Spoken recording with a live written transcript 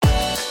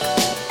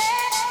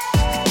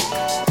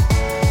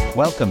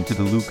Welcome to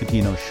the Lou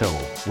Cutino Show,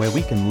 where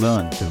we can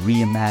learn to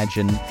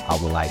reimagine our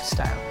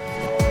lifestyle.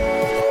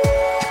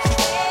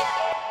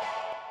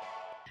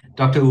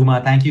 Dr.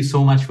 Uma, thank you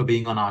so much for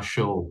being on our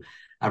show.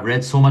 I've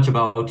read so much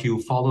about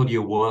you, followed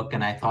your work,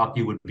 and I thought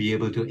you would be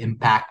able to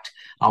impact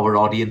our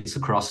audience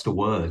across the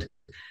world.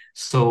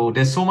 So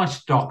there's so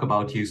much to talk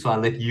about you. So I'll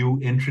let you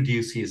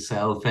introduce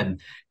yourself and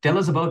tell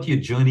us about your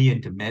journey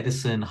into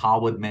medicine,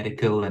 Harvard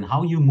Medical, and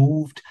how you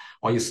moved,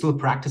 or you're still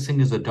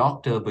practicing as a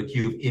doctor, but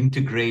you've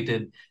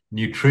integrated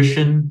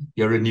nutrition.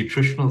 You're a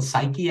nutritional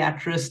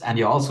psychiatrist, and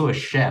you're also a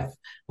chef.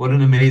 What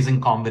an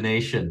amazing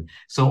combination.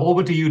 So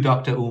over to you,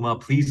 Dr. Uma.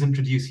 Please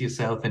introduce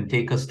yourself and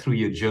take us through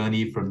your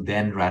journey from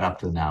then right up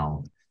to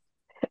now.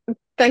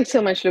 Thanks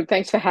so much, Luke.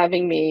 Thanks for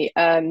having me.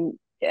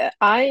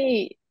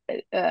 I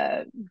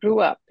grew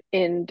up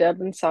in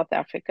Durban, South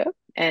Africa,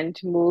 and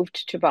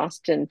moved to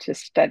Boston to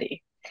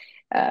study.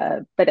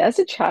 But as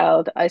a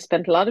child, I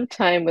spent a lot of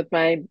time with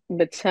my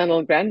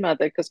maternal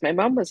grandmother because my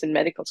mom was in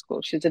medical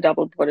school. She's a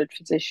double boarded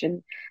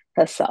physician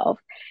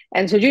herself.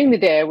 And so during the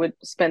day, I would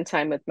spend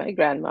time with my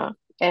grandma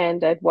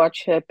and I'd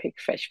watch her pick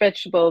fresh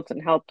vegetables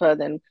and help her,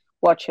 then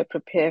watch her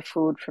prepare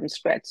food from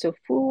scratch. So,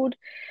 food,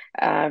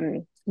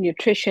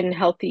 nutrition,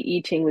 healthy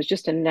eating was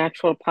just a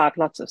natural part,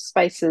 lots of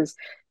spices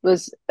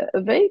was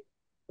a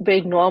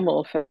very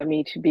normal for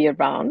me to be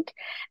around.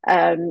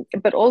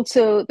 But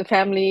also the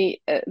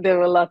family, there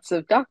were lots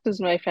of doctors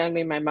in my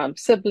family, my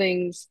mom's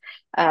siblings,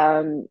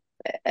 um,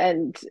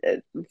 and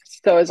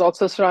so I was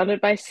also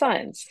surrounded by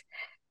science.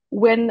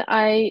 When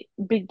I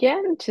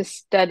began to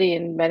study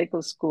in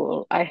medical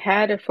school, I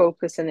had a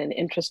focus and an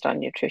interest on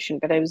nutrition,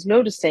 but I was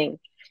noticing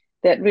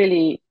that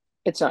really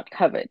it's not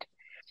covered.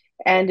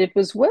 And it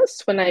was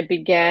worse when I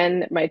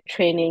began my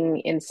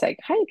training in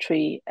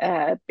psychiatry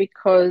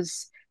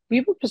because we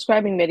were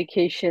prescribing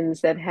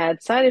medications that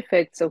had side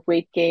effects of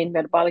weight gain,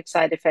 metabolic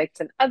side effects,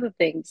 and other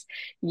things.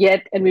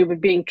 Yet, and we were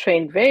being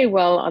trained very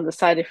well on the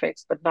side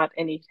effects, but not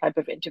any type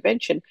of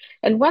intervention.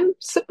 And one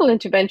simple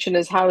intervention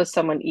is, how is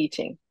someone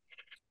eating?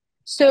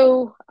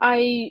 So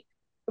I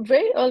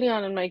very early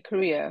on in my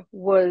career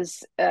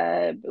was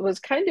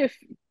kind of,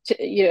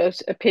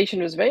 a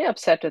patient was very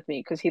upset with me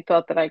because he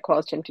thought that I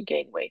caused him to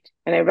gain weight,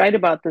 and I write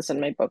about this in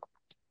my book.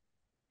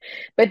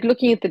 But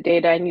looking at the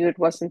data, I knew it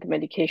wasn't the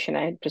medication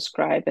I had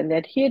prescribed, and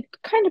that he had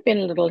kind of been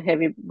a little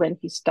heavy when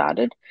he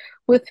started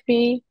with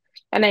me.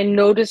 And I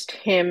noticed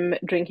him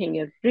drinking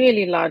a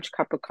really large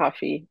cup of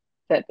coffee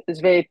that is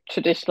very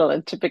traditional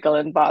and typical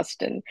in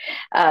Boston,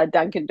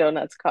 Dunkin'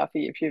 Donuts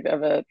coffee, if you've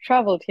ever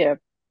traveled here.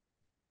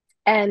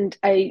 And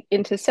I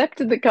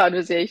intercepted the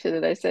conversation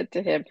and I said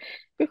to him,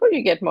 before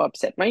you get more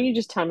upset, why don't you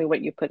just tell me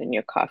what you put in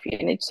your coffee?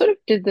 And it sort of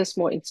did this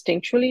more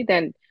instinctually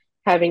than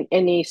having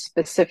any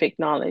specific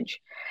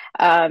knowledge.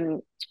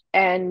 Um,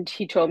 and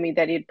he told me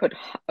that he'd put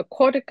a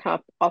quarter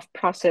cup of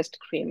processed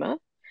creamer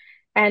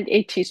and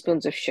 8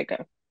 teaspoons of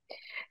sugar.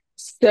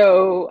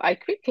 So I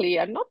quickly,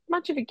 I'm not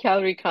much of a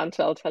calorie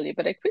counter, I'll tell you,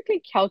 but I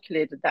quickly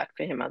calculated that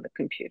for him on the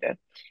computer.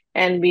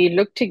 And we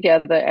looked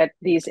together at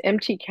these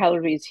empty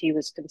calories he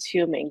was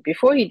consuming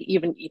before he'd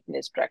even eaten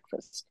his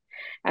breakfast.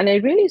 And I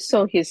really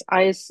saw his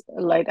eyes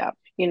light up,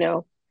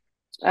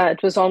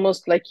 it was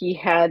almost like he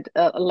had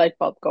a light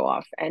bulb go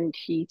off, and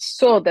he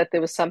saw that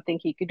there was something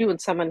he could do, and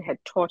someone had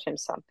taught him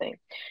something.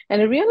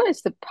 And I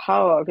realized the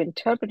power of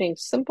interpreting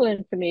simple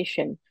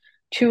information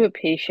to a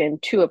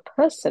patient, to a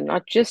person,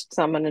 not just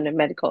someone in a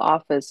medical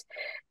office,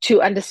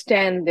 to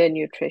understand their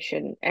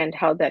nutrition and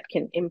how that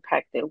can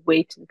impact their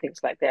weight and things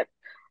like that.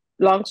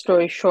 Long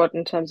story short,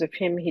 in terms of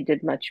him, he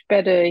did much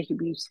better.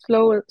 He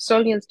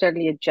slowly and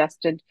steadily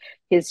adjusted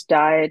his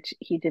diet.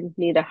 He didn't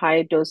need a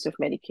high dose of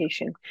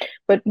medication.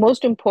 But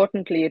most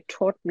importantly, it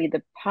taught me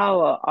the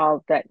power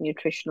of that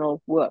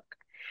nutritional work.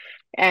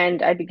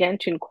 And I began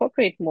to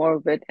incorporate more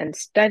of it and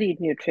studied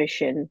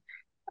nutrition.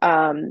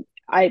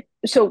 I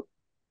so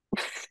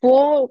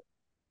for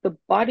the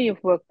body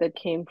of work that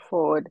came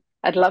forward,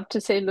 I'd love to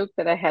say, look,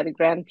 that I had a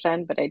grand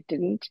plan, but I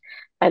didn't.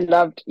 I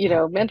loved,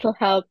 mental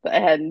health,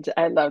 and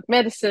I loved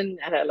medicine,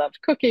 and I loved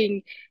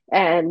cooking,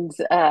 and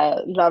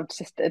loved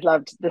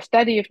the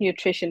study of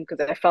nutrition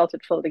because I felt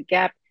it filled a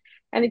gap.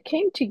 And it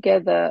came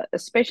together,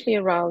 especially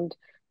around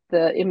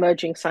the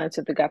emerging science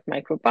of the gut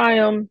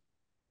microbiome,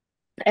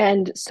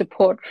 and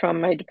support from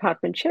my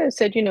department chair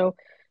said, you're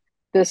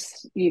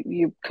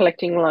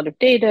collecting a lot of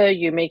data,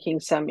 you're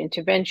making some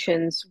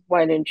interventions,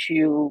 why don't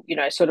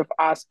I sort of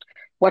asked,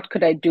 what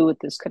could I do with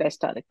this? Could I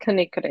start a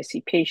clinic? Could I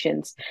see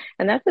patients?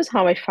 And that was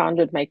how I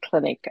founded my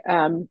clinic.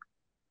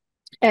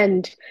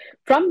 And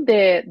from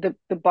there,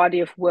 the body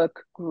of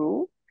work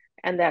grew,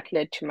 and that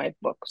led to my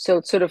book. So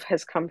it sort of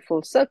has come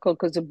full circle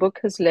because the book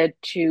has led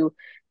to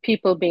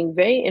people being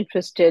very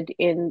interested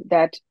in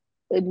that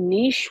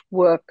niche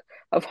work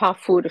of how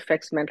food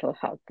affects mental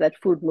health, that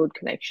food mood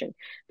connection.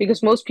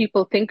 Because most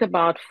people think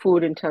about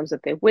food in terms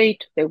of their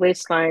weight, their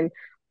waistline,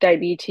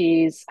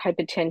 diabetes,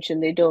 hypertension.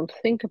 They don't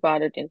think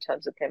about it in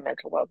terms of their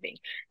mental well-being.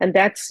 And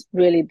that's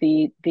really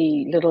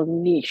the little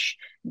niche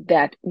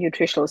that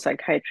nutritional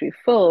psychiatry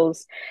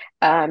fills,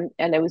 and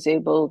I was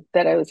able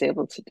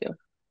to do.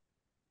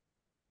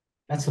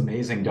 That's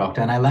amazing, doctor.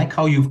 And I like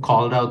how you've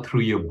called out through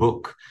your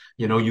book.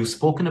 You've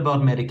spoken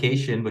about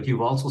medication, but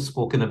you've also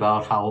spoken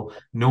about how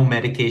no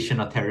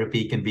medication or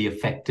therapy can be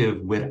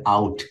effective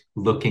without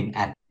looking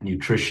at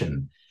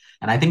nutrition.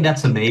 And I think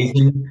that's Yes.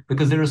 amazing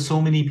because there are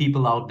so many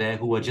people out there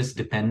who are just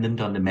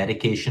dependent on the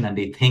medication and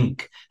they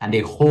think and they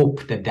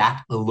hope that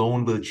that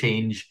alone will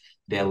change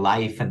their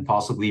life and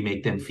possibly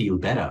make them feel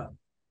better.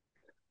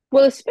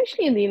 Well,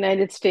 especially in the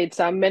United States,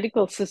 our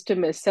medical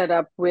system is set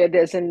up where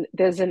there's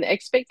an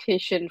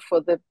expectation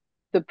for the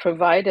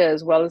provider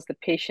as well as the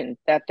patient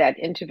that that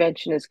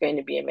intervention is going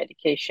to be a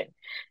medication.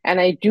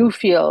 And I do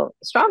feel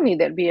strongly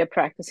that we are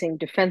practicing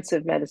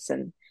defensive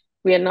medicine.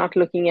 We are not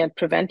looking at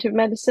preventive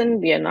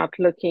medicine. We are not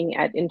looking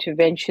at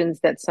interventions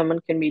that someone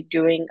can be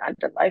doing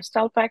under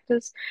lifestyle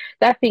practice.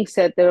 That being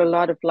said, there are a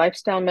lot of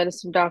lifestyle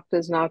medicine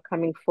doctors now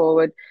coming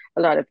forward,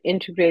 a lot of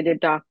integrated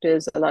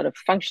doctors, a lot of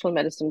functional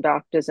medicine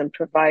doctors and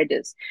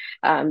providers.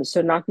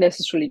 So not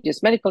necessarily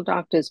just medical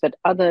doctors, but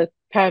other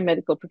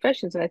paramedical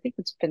professions. And I think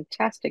it's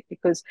fantastic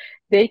because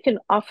they can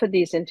offer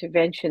these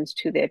interventions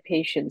to their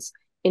patients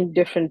in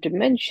different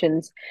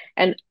dimensions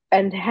and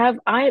have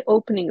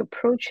eye-opening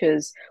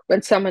approaches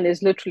when someone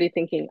is literally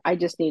thinking, I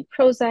just need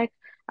Prozac,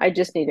 I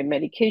just need a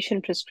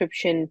medication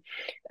prescription.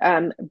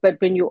 But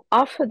when you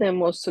offer them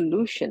more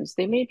solutions,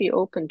 they may be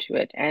open to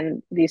it.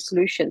 And these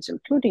solutions,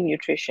 including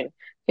nutrition,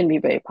 can be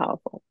very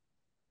powerful.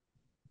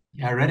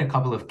 Yeah, I read a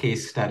couple of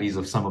case studies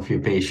of some of your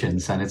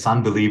patients, and it's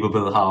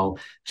unbelievable how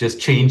just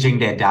changing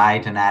their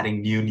diet and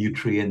adding new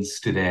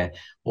nutrients to their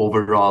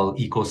overall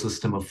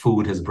ecosystem of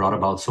food has brought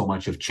about so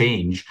much of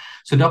change.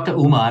 So, Dr.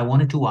 Uma, I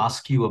wanted to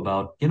ask you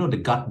about, the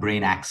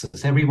gut-brain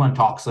axis. Everyone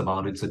talks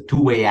about it's a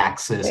two-way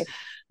axis, Right,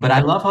 but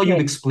I love how you've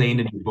right, explained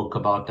in your book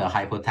about the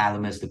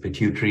hypothalamus, the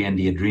pituitary, and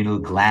the adrenal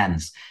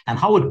glands, and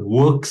how it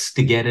works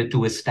together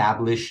to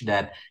establish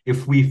that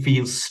if we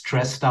feel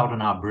stressed out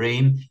in our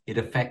brain, it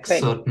affects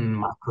right.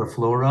 certain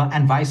microflora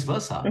and vice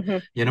versa.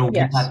 Mm-hmm. We've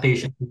Yes, had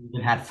patients who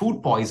even had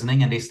food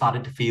poisoning and they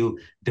started to feel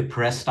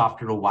depressed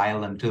after a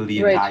while until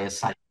the right. entire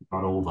cycle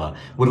got over.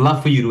 Would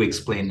love for you to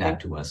explain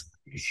Interesting. that to us.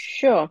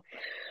 Sure.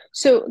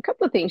 So, a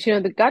couple of things,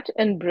 the gut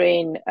and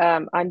brain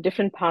are in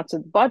different parts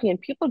of the body, and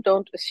people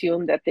don't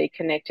assume that they're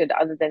connected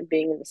other than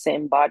being in the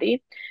same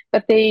body.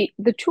 But the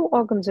two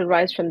organs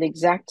arise from the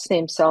exact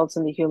same cells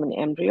in the human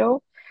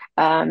embryo,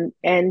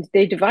 and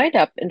they divide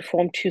up and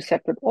form two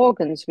separate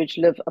organs which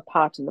live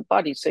apart in the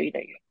body. So, you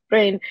have the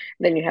brain,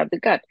 then you have the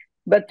gut.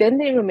 But then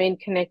they remain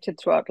connected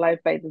throughout life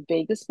by the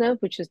vagus nerve,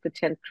 which is the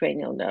 10th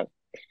cranial nerve.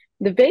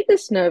 The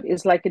vagus nerve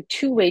is like a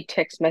two-way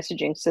text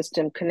messaging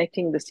system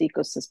connecting this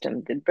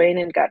ecosystem, the brain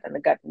and gut, and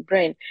the gut and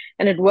brain,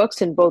 and it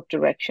works in both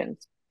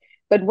directions.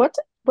 But what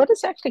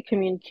is actually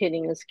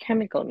communicating is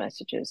chemical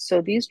messages.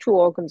 So these two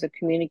organs are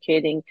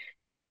communicating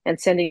and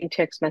sending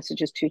text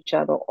messages to each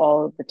other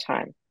all of the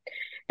time.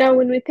 Now,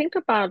 when we think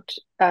about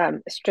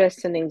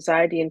stress and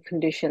anxiety and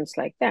conditions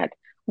like that,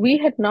 we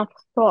had not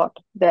thought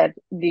that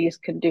these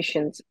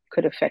conditions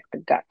could affect the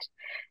gut.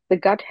 The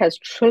gut has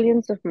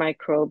trillions of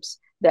microbes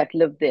that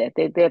live there.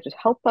 They're there to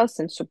help us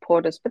and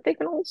support us, but they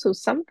can also,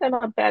 some of them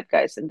are bad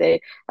guys and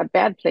they are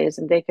bad players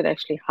and they can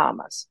actually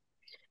harm us.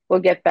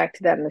 We'll get back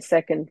to that in a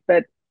second.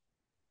 But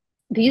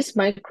these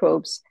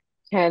microbes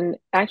can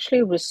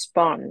actually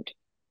respond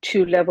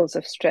to levels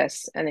of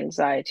stress and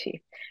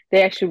anxiety.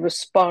 They actually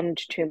respond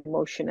to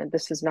emotion, and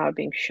this is now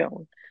being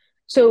shown.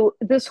 So,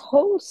 this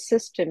whole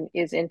system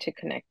is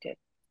interconnected.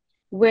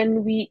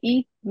 When we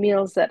eat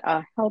meals that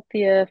are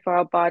healthier for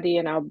our body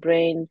and our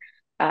brain,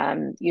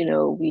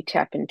 we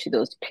tap into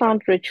those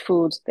plant-rich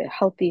foods, the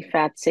healthy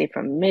fats, say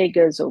from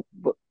megas or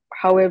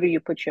however you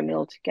put your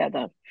meal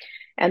together,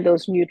 and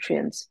those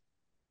nutrients.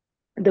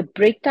 The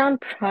breakdown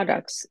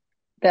products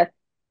that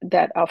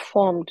that are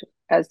formed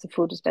as the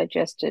food is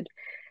digested,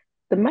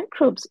 the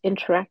microbes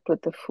interact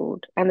with the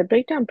food, and the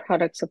breakdown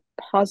products are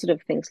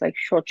positive things like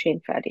short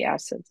chain fatty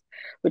acids,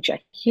 which are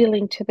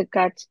healing to the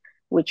gut,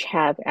 which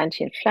have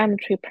anti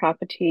inflammatory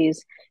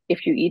properties.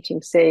 If you're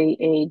eating, say,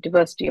 a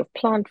diversity of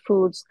plant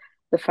foods,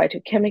 the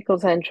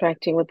phytochemicals are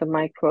interacting with the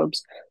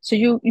microbes. So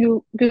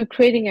you're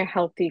creating a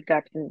healthy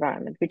gut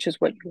environment, which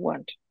is what you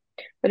want.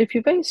 But if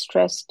you're very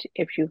stressed,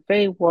 if you're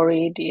very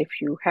worried,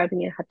 if you're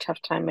having a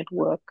tough time at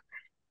work,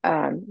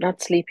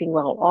 not sleeping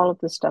well, all of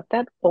this stuff,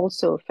 that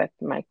also affect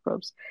the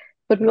microbes.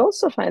 But we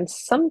also find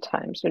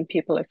sometimes when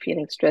people are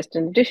feeling stressed,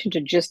 in addition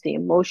to just the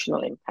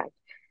emotional impact,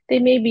 they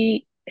may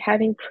be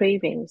having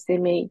cravings, they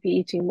may be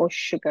eating more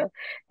sugar,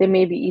 they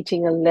may be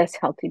eating a less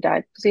healthy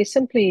diet because they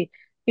simply,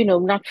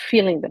 not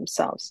feeling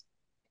themselves.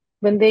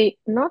 When they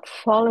not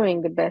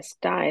following the best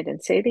diet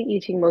and say they're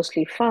eating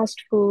mostly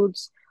fast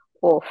foods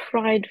or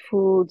fried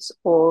foods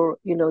or,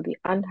 the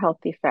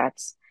unhealthy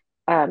fats,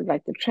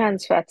 like the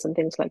trans fats and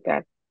things like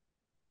that,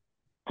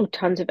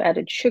 tons of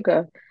added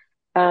sugar,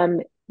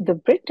 um, the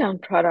breakdown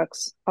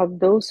products of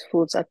those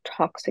foods are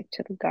toxic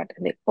to the gut,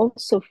 and they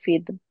also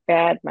feed the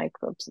bad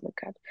microbes in the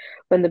gut.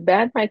 When the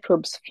bad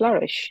microbes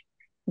flourish,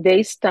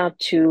 they start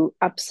to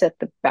upset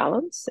the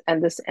balance,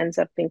 and this ends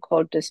up being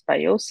called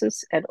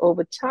dysbiosis, and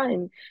over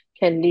time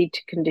can lead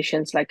to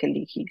conditions like a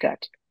leaky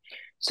gut.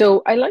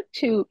 So I like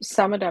to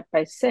sum it up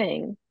by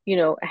saying,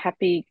 a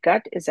happy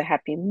gut is a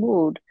happy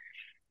mood.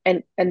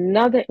 And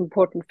another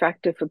important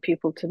factor for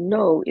people to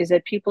know is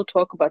that people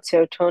talk about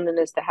serotonin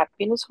as the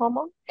happiness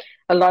hormone.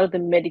 A lot of the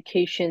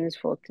medications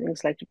for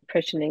things like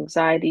depression and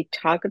anxiety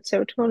target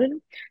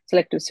serotonin,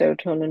 selective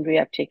serotonin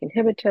reuptake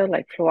inhibitor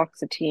like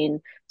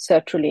fluoxetine,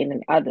 sertraline,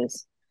 and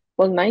others.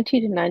 Well,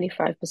 90 to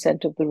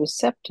 95% of the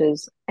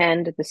receptors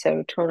and the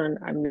serotonin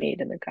are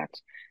made in the gut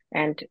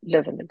and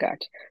live in the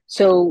gut.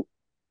 So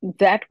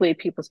that way,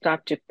 people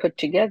start to put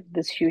together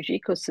this huge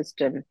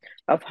ecosystem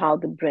of how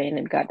the brain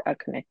and gut are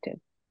connected.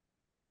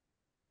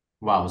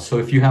 Wow. So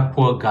if you have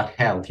poor gut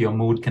health, your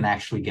mood can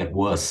actually get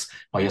worse,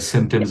 or your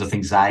symptoms of Yes,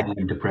 anxiety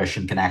and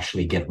depression can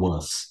actually get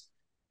worse.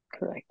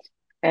 correct.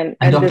 And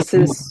And and Dr. this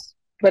Uma, is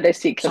what I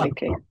see sorry.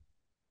 clinically.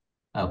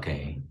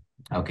 Okay.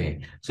 Okay.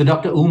 So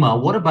Dr. Uma,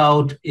 what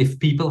about if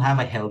people have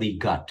a healthy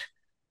gut,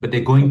 but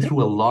they're going Mhm.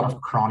 through a lot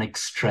of chronic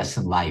stress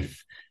in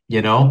life?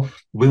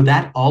 Will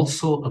that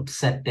also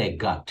upset their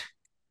gut?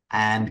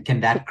 And can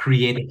that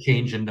create a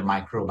change in the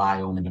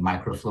microbiome and the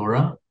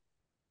microflora?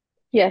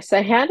 Yes,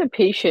 I had a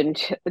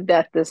patient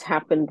that this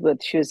happened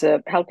with. She was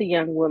a healthy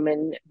young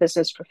woman,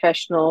 business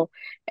professional,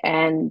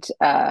 and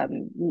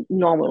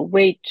normal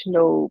weight,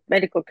 no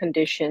medical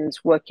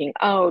conditions, working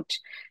out,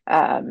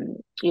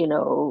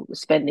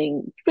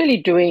 spending,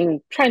 really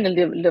trying to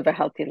live a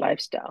healthy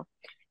lifestyle.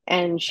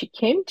 And she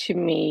came to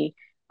me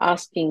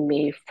asking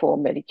me for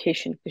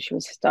medication because she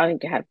was starting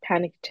to have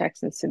panic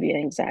attacks and severe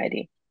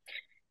anxiety.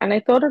 And I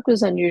thought it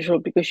was unusual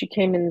because she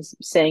came in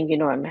saying,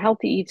 I'm a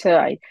healthy eater.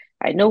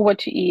 I know what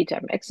to eat.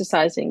 I'm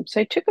exercising. So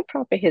I took a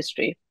proper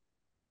history.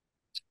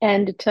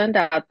 And it turned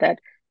out that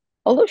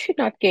although she'd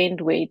not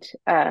gained weight,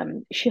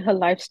 her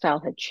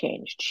lifestyle had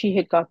changed. She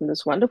had gotten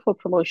this wonderful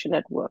promotion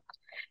at work.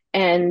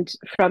 And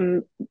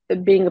from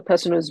being a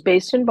person who was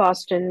based in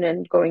Boston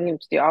and going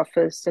into the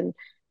office and,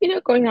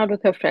 going out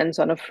with her friends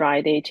on a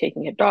Friday,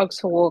 taking her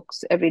dogs for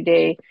walks every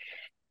day,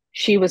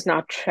 she was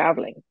now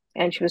traveling,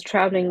 and she was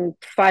traveling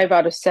 5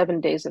 out of 7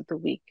 days of the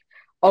week,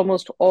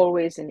 almost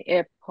always in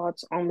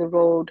airports, on the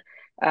road,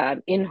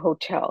 in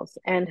hotels.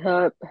 And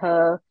her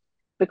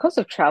because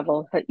of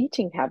travel, her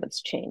eating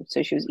habits changed.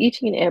 So she was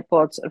eating in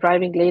airports,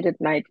 arriving late at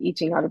night,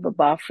 eating out of a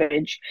bar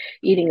fridge,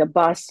 eating a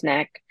bar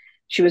snack.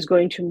 She was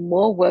going to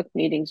more work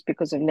meetings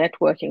because of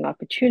networking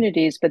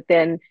opportunities, but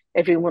then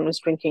everyone was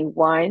drinking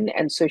wine.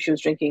 And so she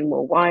was drinking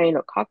more wine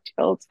or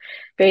cocktails,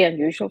 very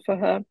unusual for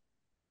her.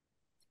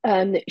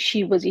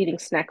 She was eating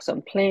snacks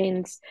on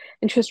planes,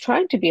 and she was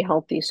trying to be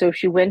healthy. So if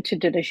she went to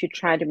dinner, she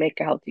tried to make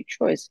a healthy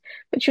choice,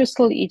 but she was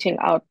still eating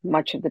out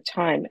much of the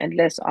time and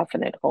less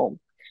often at home.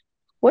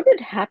 What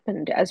had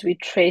happened as we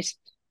traced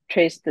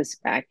this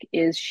back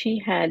is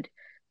she had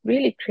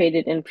really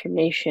created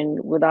inflammation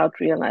without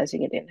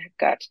realizing it in her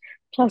gut.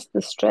 Plus,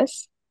 the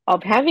stress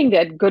of having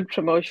that good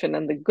promotion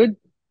and the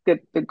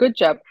good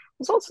job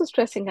was also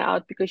stressing her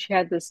out because she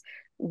had this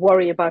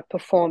worry about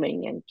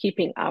performing and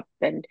keeping up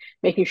and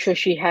making sure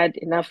she had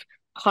enough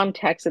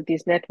contacts at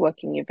these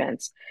networking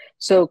events.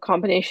 So,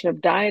 combination of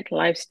diet,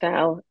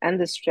 lifestyle,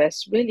 and the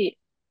stress really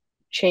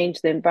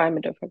changed the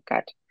environment of her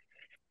gut.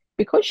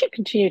 Because she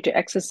continued to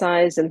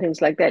exercise and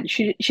things like that,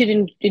 she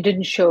didn't it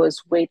didn't show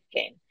as weight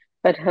gain,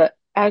 but her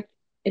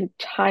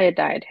entire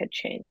diet had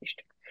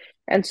changed.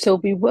 And so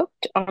we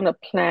worked on a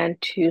plan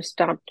to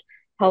start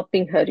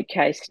helping her to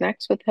carry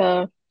snacks with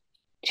her,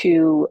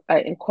 to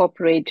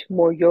incorporate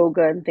more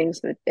yoga and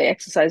things that the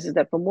exercises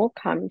that were more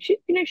calming. She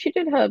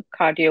did her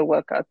cardio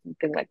workouts and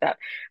things like that,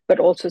 but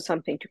also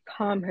something to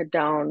calm her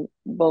down,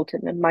 both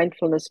in the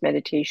mindfulness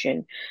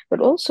meditation,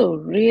 but also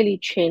really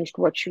changed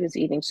what she was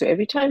eating. So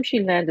every time she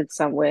landed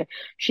somewhere,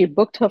 she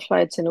booked her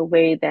flights in a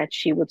way that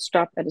she would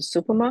stop at a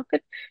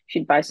supermarket.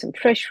 She'd buy some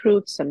fresh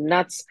fruits, some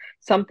nuts,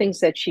 some things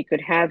that she could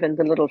have in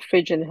the little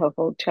fridge in her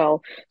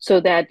hotel,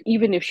 so that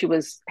even if she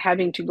was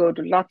having to go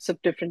to lots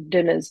of different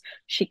dinners,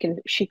 she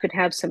could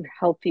have some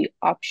healthy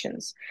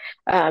options.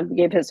 We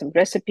gave her some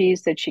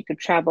recipes that she could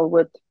travel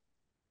with,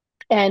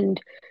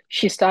 and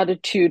she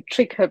started to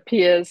trick her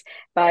peers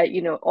by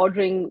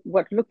ordering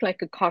what looked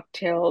like a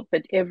cocktail,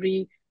 but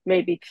every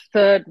maybe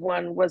third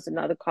one was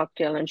another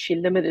cocktail, and she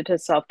limited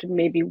herself to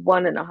maybe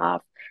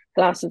 1.5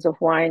 glasses of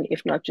wine,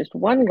 if not just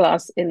one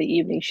glass in the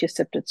evening. She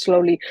sipped it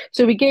slowly.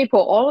 So we gave her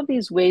all of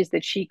these ways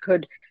that she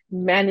could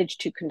manage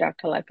to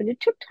conduct her life, and it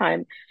took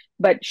time,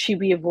 but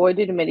we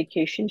avoided a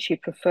medication. She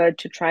preferred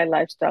to try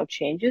lifestyle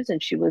changes,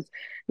 and she was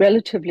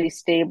relatively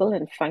stable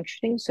and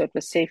functioning, so it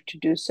was safe to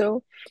do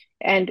so.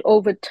 And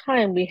over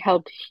time, we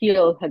helped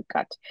heal her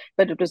gut.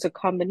 But it was a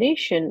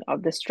combination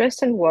of the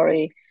stress and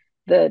worry,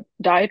 the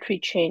dietary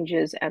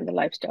changes, and the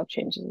lifestyle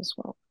changes as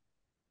well.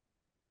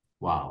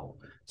 Wow.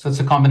 So it's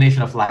a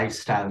combination of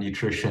lifestyle,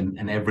 nutrition,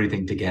 and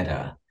everything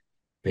together,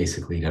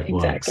 basically, that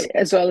works. Exactly.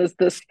 As well as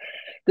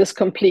this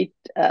complete,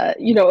 a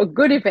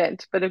good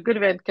event, but a good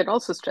event can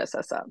also stress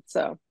us out.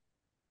 So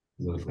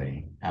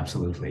Absolutely.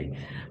 Absolutely.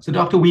 So,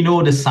 doctor, we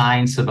know the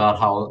science about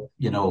how,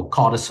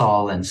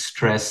 cortisol and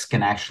stress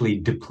can actually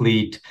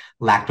deplete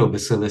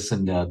lactobacillus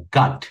in the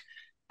gut.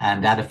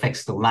 and that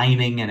affects the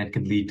lining and it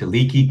can lead to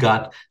leaky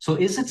gut. So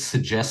is it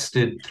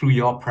suggested through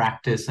your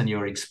practice and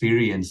your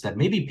experience that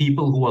maybe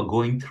people who are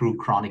going through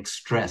chronic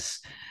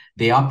stress,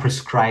 they are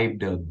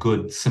prescribed a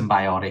good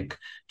symbiotic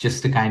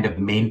just to kind of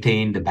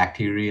maintain the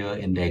bacteria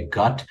in their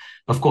gut?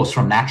 Of course,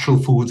 from natural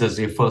foods as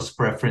their first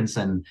preference,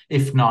 and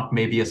if not,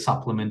 maybe a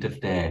supplement if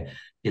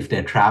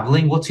they're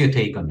traveling. What's your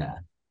take on that?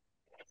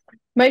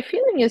 My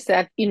feeling is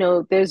that,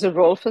 there's a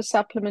role for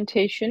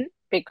supplementation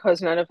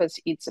because none of us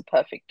eats a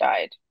perfect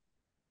diet.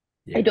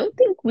 I Yeah. don't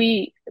think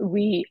we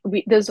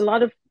there's a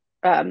lot of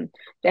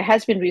there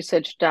has been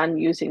research done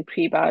using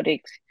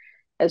prebiotics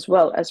as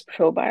well as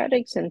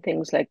probiotics and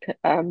things like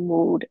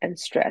mood and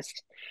stress.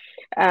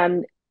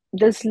 Um,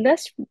 there's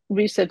less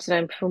research that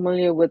I'm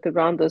familiar with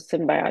around those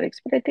symbiotics,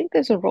 but I think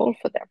there's a role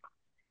for them.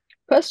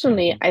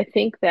 Personally, Mhm. I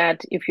think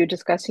that if you're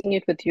discussing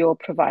it with your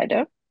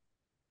provider,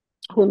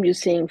 whom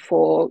you're seeing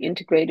for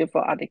integrative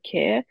or other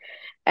care,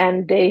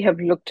 and they have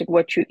looked at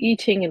what you're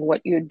eating and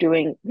what you're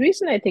doing. The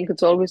reason I think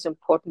it's always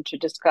important to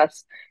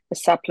discuss a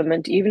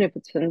supplement, even if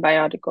it's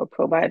symbiotic or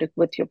probiotic,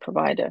 with your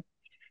provider,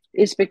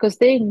 is because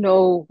they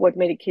know what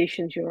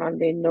medications you're on,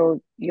 they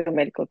know your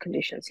medical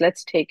conditions.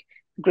 Let's take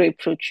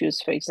grapefruit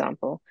juice, for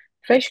example.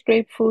 Fresh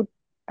grapefruit,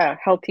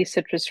 healthy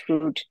citrus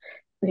fruit,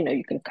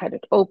 you can cut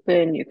it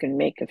open, you can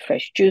make a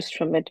fresh juice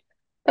from it,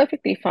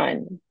 perfectly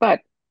fine. But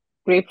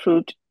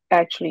grapefruit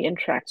actually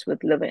interacts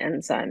with liver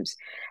enzymes.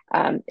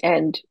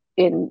 And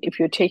if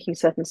you're taking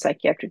certain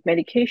psychiatric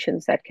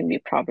medications, that can be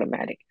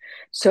problematic.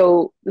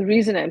 So the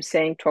reason I'm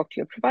saying talk to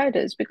your provider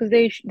is because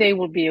they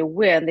will be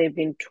aware and they've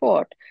been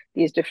taught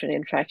these different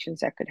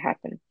interactions that could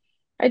happen.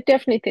 I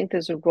definitely think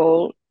there's a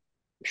role,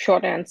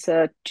 short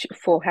answer,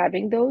 for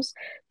having those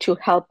to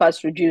help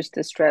us reduce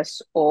the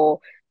stress or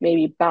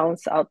maybe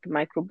balance out the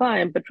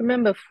microbiome. But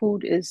remember,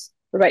 food is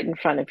right in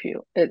front of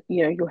you.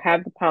 You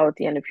have the power at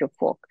the end of your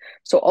fork.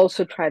 So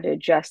also try to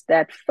adjust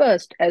that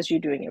first as you're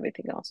doing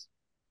everything else.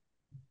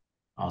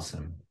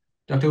 Awesome.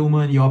 Dr.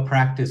 Uma, in your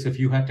practice, if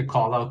you had to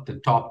call out the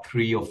top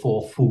 3 or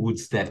 4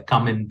 foods that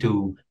come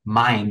into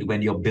mind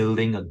when you're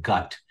building a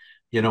gut,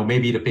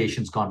 maybe the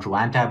patient's gone through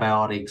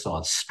antibiotics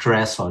or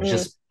stress or Mm.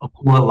 just a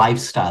poor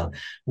lifestyle.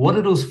 What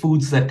are those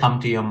foods that come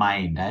to your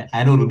mind?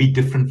 I know it'll be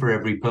different for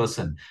every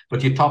person,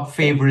 but your top Yeah.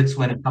 favorites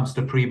when it comes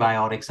to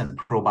prebiotics and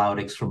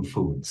probiotics from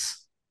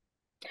foods.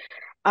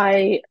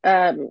 I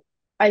um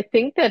I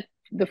think that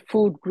the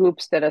food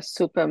groups that are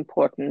super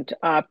important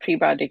are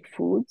prebiotic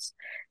foods,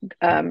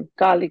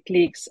 garlic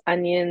leeks,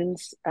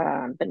 onions,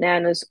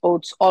 bananas,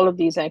 oats. All of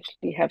these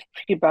actually have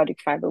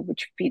prebiotic fiber,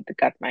 which feed the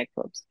gut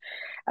microbes.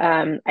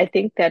 I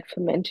think that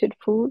fermented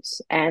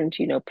foods and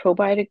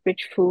probiotic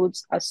rich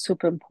foods are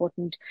super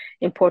important.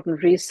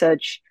 Important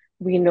research.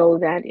 We know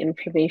that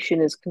inflammation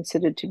is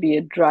considered to be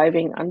a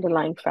driving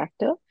underlying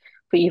factor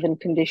for even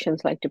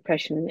conditions like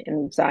depression,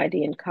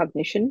 anxiety, and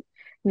cognition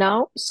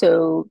now.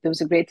 So there was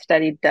a great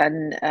study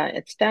done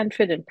at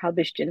Stanford and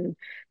published in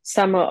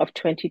summer of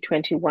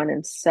 2021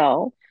 in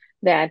Cell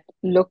that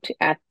looked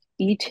at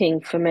eating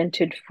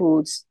fermented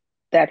foods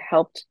that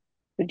helped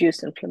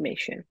reduce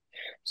inflammation.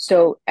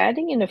 So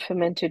adding in a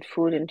fermented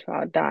food into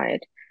our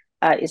diet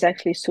is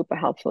actually super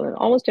helpful. And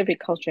almost every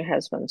culture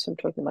has one. So I'm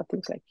talking about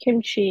things like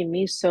kimchi,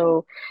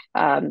 miso,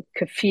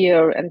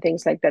 kefir, and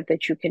things like that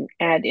that you can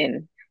add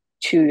in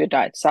to your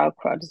diet.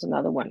 Sauerkraut is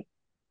another one.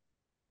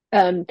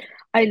 Um,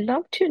 I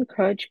love to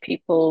encourage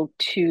people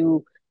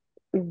to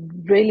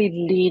really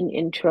lean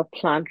into a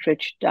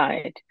plant-rich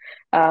diet.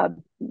 Uh,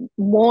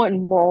 More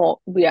and more,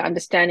 we are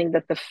understanding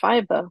that the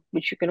fiber,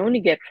 which you can only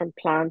get from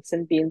plants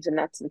and beans and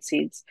nuts and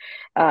seeds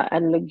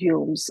and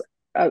legumes,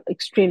 are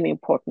extremely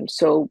important.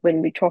 So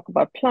when we talk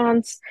about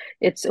plants,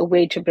 it's a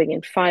way to bring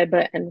in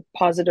fiber and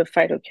positive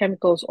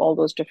phytochemicals, all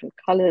those different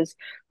colors,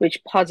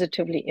 which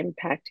positively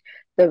impact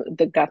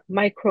the gut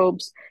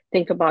microbes.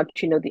 Think about,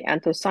 the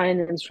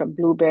anthocyanins from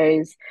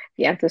blueberries,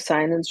 the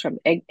anthocyanins from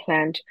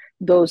eggplant.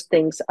 Those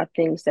things are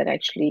things that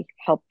actually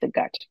help the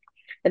gut.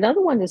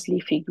 Another one is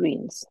leafy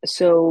greens.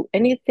 So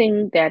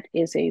anything that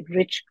is a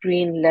rich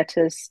green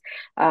lettuce,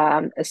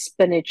 a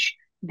spinach,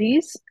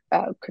 these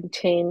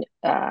contain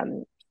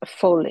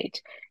folate.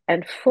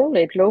 And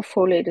low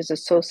folate is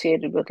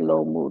associated with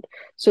low mood.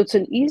 So it's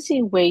an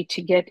easy way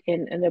to get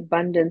in an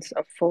abundance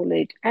of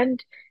folate,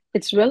 and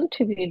it's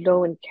relatively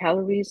low in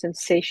calories and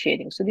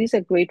satiating. So these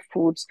are great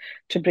foods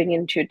to bring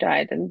into your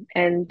diet.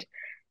 And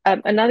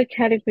another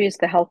category is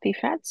the healthy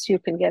fats. You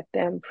can get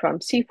them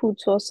from seafood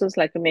sources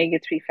like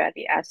omega-3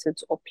 fatty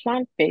acids or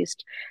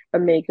plant-based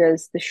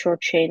omegas, the short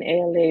chain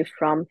ALA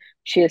from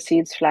chia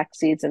seeds, flax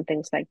seeds, and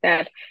things like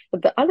that.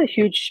 But the other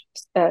huge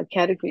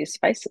category is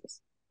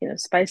spices.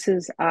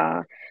 Spices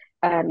are,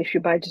 if you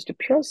buy just a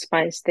pure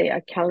spice, they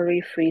are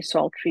calorie-free,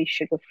 salt-free,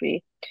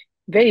 sugar-free,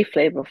 very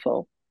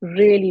flavorful,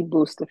 really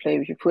boost the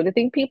flavor of your food. I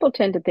think people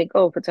tend to think,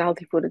 oh, if it's a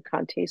healthy food, it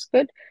can't taste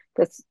good.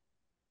 That's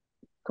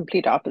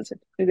complete opposite.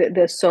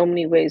 There's so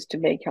many ways to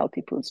make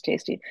healthy foods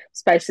tasty.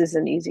 Spice is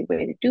an easy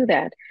way to do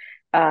that.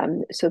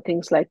 So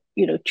things like,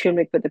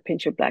 turmeric with a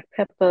pinch of black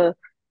pepper,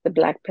 The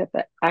black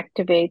pepper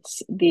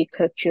activates the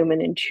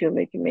curcumin in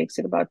turmeric. It makes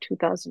it about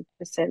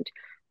 2,000%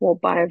 more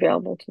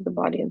bioavailable to the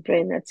body and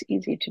brain. That's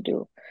easy to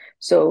do.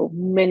 So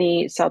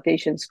many South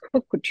Asians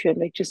cook with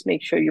turmeric. Just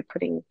make sure you're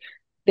putting,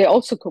 they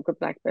also cook with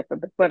black pepper.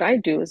 But what I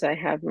do is I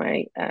have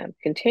my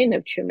container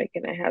of turmeric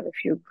and I have a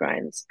few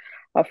grinds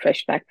of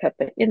fresh black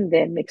pepper in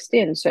there mixed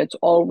in. So it's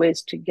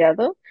always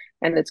together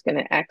and it's going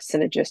to act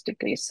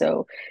synergistically.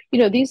 So,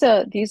 these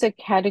are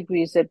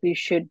categories that we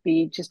should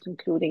be just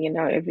including in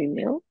our every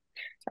meal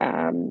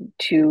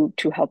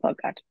to help our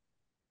gut.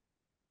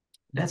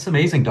 That's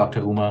amazing,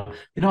 Dr. Uma.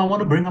 I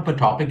want to bring up a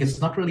topic. It's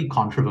not really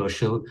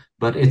controversial,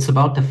 but it's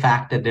about the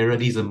fact that there are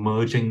these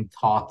emerging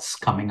thoughts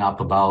coming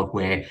up about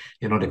where,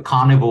 the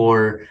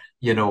carnivore,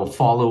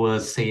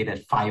 followers say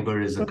that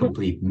fiber is a Mhm.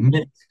 complete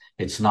myth.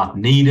 It's not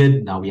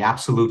needed. Now, we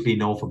absolutely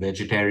know for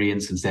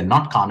vegetarians, since they're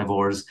not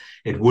carnivores,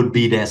 it would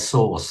be their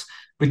source.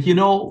 But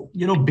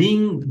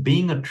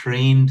being a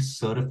trained,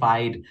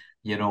 certified,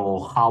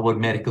 Harvard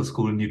Medical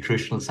School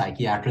nutritional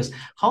psychiatrist,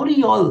 how do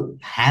you all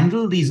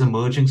handle these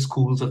emerging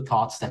schools of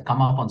thoughts that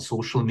come up on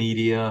social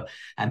media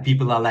and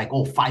people are like,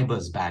 oh, fiber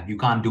is bad. You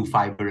can't do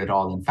fiber at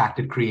all. In fact,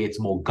 it creates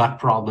more gut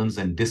problems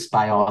and Mhm.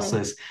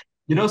 dysbiosis.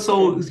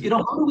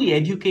 How do we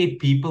educate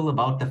people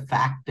about the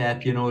fact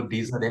that,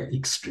 these are the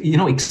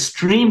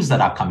extremes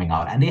that are coming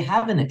out and they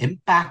have an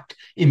impact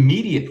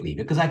immediately?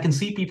 Because I can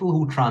see people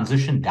who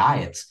transition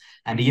diets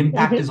and the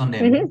impact Mhm. is on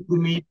their Mhm. mood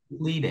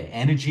immediately, their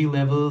energy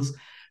levels.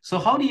 So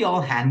how do you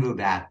all handle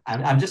that?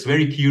 I'm just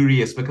very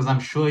curious because I'm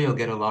sure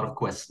you'll get a lot of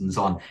questions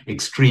on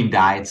extreme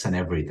diets and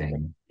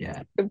everything.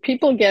 Yeah.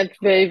 People get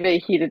very, very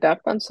heated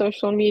up on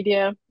social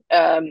media.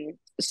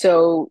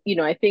 So,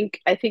 I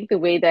think the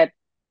way that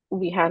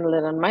we handle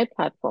it on my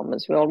platform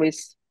is we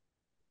always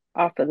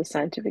offer the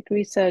scientific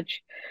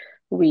research.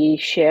 We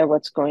share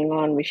what's going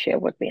on, we share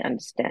what we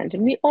understand,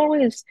 and we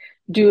always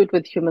do it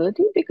with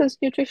humility because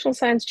nutritional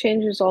science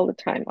changes all the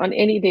time. On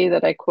any day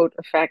that I quote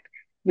a fact,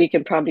 we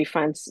can probably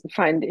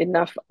find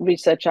enough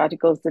research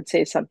articles that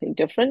say something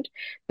different,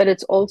 but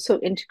it's also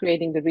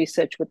integrating the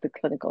research with the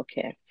clinical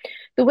care.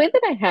 The way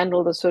that I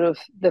handle the sort of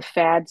the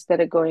fads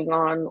that are going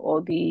on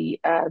or the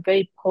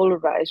very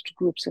polarized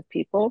groups of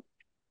people,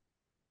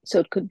 so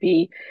it could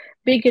be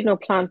vegan or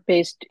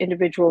plant-based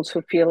individuals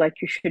who feel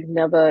like you should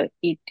never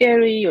eat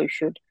dairy or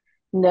should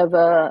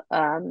never,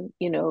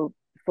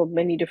 for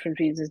many different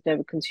reasons,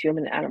 never consume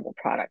an animal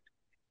product.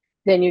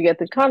 Then you get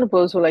the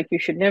carnivores who are like you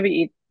should never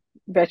eat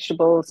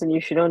vegetables and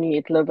you should only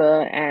eat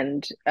liver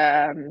and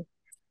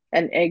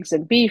eggs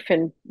and beef,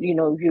 and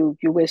you're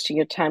wasting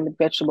your time with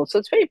vegetables. So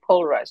it's very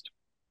polarized.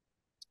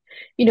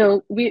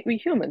 We're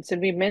humans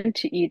and we're meant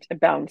to eat a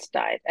balanced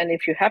diet. And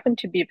if you happen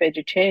to be a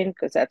vegetarian,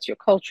 because that's your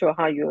culture or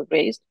how you were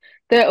raised,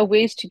 there are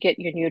ways to get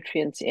your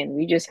nutrients in.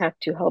 We just have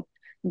to help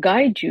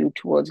guide you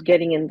towards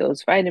getting in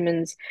those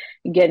vitamins,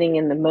 getting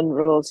in the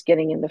minerals,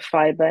 getting in the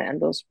fiber,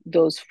 and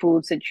those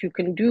foods that you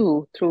can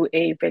do through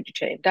a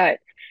vegetarian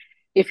diet.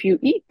 If you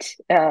eat,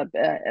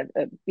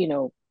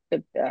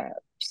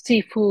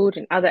 seafood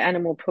and other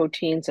animal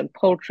proteins and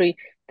poultry,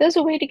 there's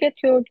a way to get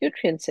your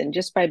nutrients in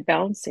just by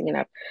balancing it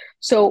up.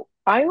 So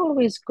I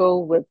always go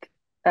with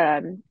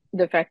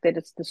the fact that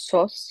it's the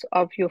source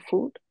of your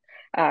food.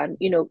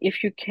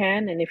 If you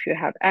can and if you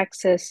have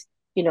access,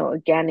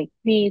 organic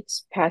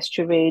meats,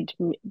 pasture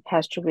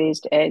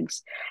raised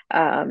eggs,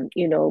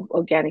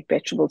 organic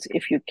vegetables,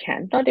 if you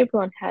can. Not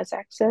everyone has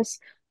access,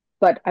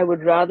 but I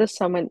would rather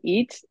someone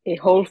eat a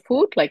whole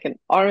food like an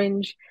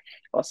orange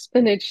or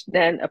spinach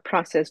than a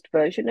processed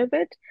version of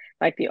it,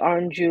 like the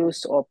orange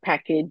juice or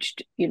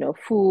packaged,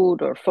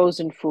 food or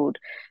frozen food.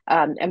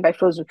 And by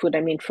frozen food,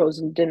 I mean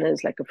frozen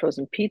dinners like a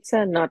frozen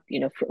pizza, not,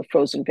 a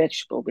frozen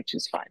vegetable, which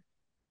is fine.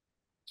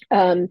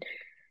 Um,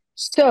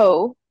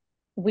 so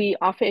we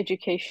offer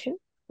education,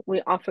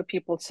 we offer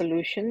people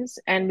solutions,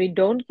 and we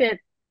don't get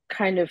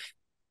kind of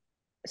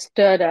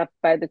stirred up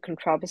by the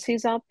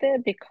controversies out there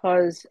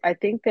because I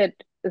think that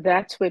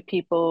that's where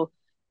people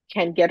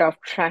can get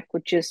off track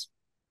with just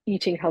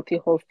eating healthy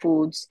whole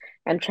foods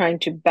and trying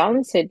to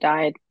balance their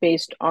diet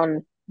based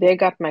on their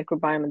gut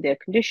microbiome and their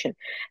condition.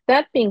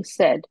 That being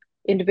said,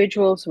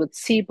 individuals with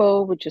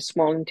SIBO, which is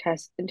small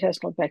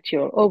intestinal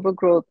bacterial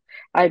overgrowth,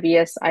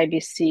 IBS,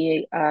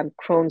 IBC,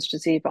 Crohn's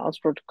disease,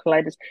 ulcerative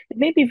colitis, it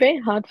may be very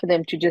hard for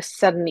them to just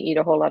suddenly eat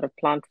a whole lot of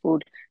plant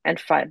food and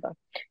fiber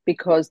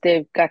because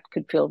their gut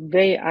could feel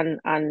very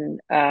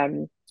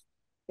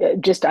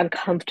just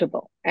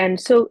uncomfortable. And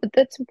so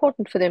that's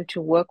important for them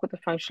to work with a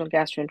functional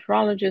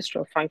gastroenterologist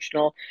or a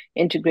functional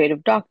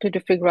integrative doctor to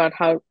figure out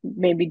how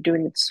maybe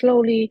doing it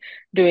slowly,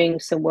 doing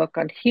some work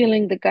on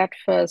healing the gut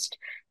first,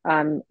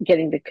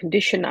 getting the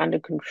condition under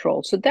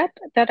control. So that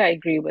I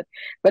agree with.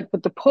 But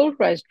with the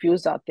polarized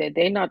views out there,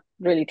 they're not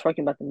really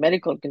talking about the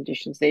medical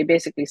conditions. They're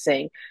basically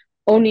saying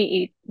only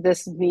eat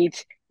this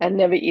meat and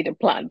never eat a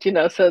plant,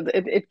 so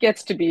it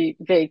gets to be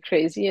very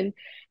crazy. And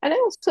I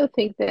also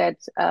think that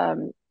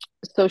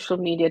social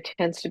media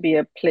tends to be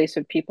a place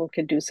where people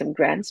can do some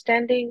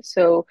grandstanding.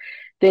 So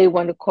they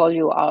want to call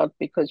you out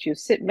because you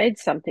made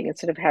something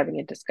instead of having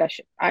a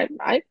discussion.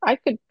 I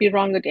could be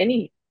wrong at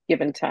any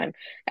given time.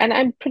 And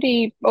I'm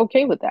pretty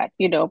okay with that,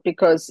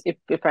 because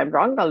if I'm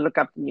wrong, I'll look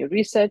up new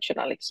research and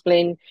I'll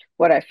explain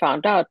what I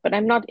found out, but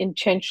I'm not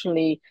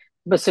intentionally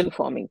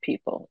misinforming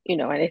people,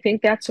 and I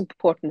think that's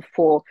important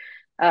for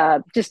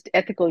just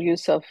ethical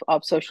use of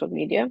social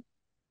media.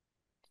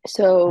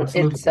 So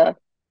Absolutely.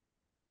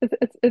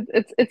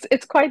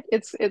 it's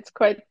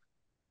quite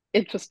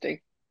interesting.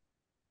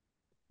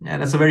 Yeah,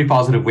 that's a very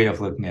positive way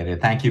of looking at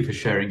it. Thank you for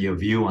sharing your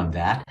view on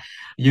that.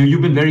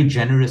 You've been very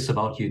generous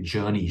about your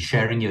journey,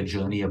 sharing your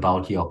journey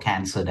about your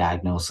cancer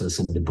diagnosis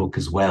in the book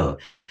as well.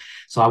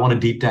 So I want to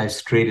deep dive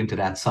straight into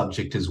that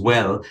subject as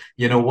well.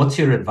 What's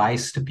your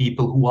advice to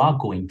people who are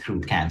going through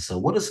cancer?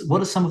 What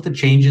are some of the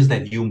changes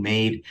that you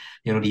made?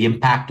 The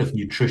impact of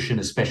nutrition,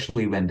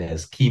 especially when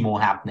there's chemo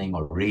happening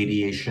or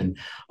radiation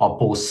or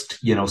post,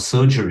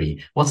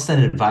 surgery. What's that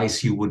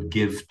advice you would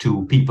give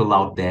to people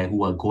out there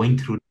who are going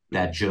through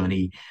that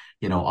journey,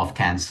 of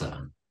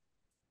cancer?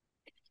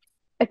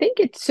 I think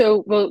it's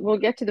so we'll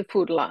get to the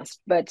food last,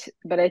 but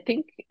I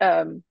think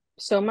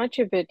so much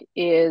of it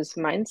is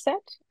mindset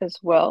as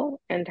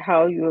well and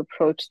how you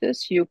approach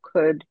this. You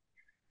could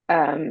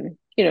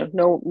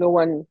no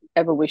one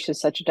ever wishes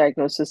such a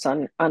diagnosis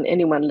on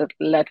anyone,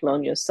 let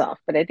alone yourself.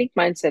 But I think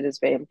mindset is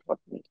very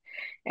important,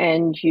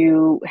 and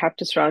you have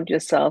to surround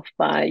yourself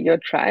by your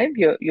tribe,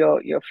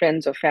 your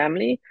friends or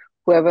family,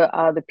 whoever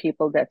are the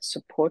people that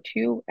support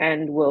you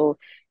and will,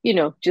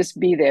 just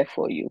be there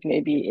for you.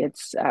 Maybe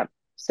it's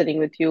sitting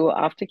with you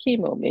after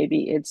chemo.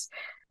 Maybe it's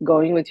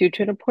going with you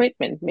to an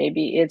appointment.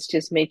 Maybe it's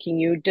just making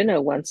you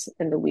dinner once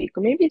in the week,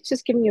 or maybe it's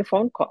just giving you a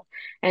phone call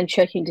and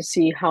checking to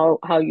see how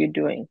you're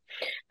doing.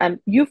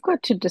 You've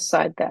got to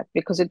decide that,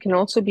 because it can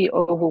also be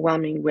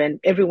overwhelming when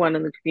everyone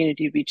in the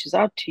community reaches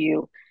out to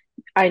you.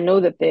 I know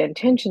that their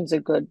intentions are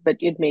good, but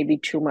it may be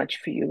too much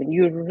for you. And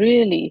you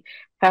really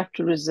have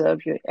to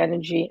reserve your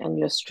energy and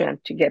your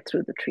strength to get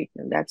through the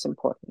treatment. That's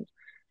important.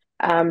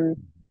 Um,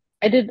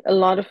 I did a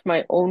lot of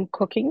my own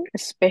cooking,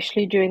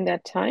 especially during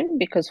that time,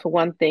 because for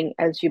one thing,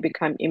 as you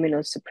become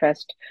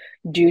immunosuppressed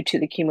due to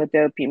the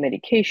chemotherapy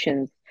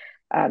medications,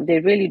 they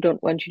really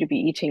don't want you to be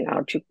eating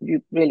out.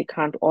 You really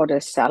can't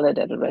order salad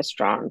at a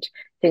restaurant,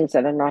 things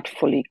that are not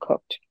fully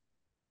cooked.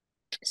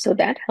 So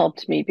that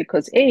helped me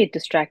because A, it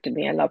distracted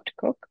me. I love to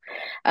cook.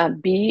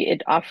 B,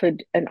 it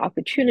offered an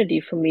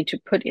opportunity for me to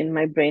put in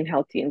my brain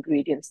healthy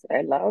ingredients that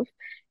I love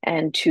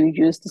and to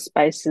use the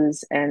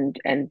spices and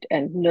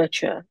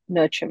nurture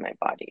my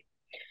body.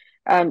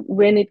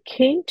 When it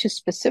came to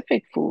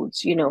specific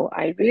foods,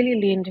 I really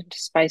leaned into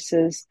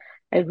spices.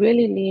 I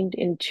really leaned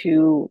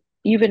into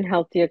even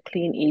healthier,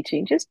 clean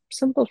eating, just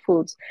simple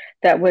foods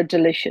that were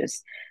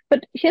delicious.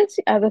 But here's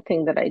the other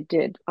thing that I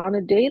did on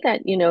a day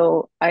that,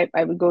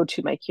 I would go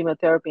to my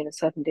chemotherapy on a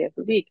certain day of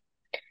the week.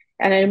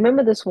 And I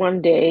remember this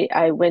one day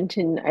I went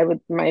in,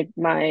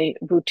 my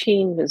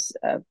routine was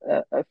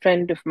a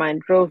friend of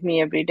mine drove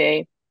me every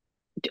day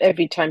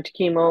every time to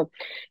chemo,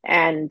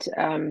 and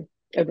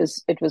it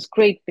was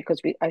great because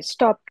I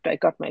stopped. I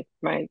got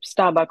my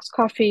Starbucks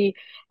coffee,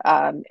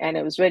 and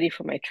I was ready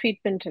for my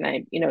treatment. And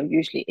I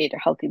usually ate a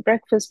healthy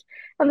breakfast.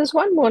 And this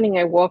one morning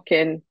I walk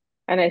in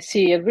and I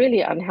see a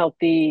really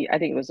unhealthy, I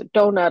think it was a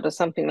donut or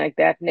something like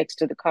that next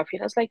to the coffee.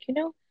 And I was like,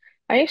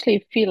 I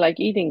actually feel like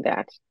eating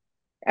that,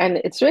 and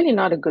it's really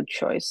not a good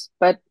choice.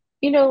 But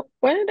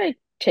why don't I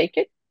take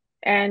it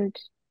and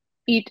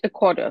eat a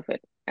quarter of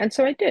it? And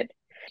so I did.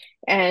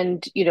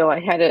 And, I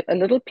had a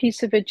little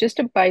piece of it, just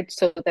a bite,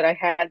 so that I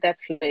had that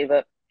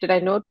flavor. Did I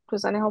know it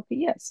was unhealthy?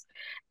 Yes.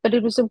 But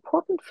it was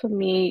important for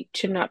me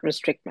to not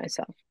restrict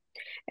myself.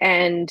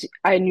 And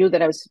I knew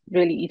that I was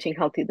really eating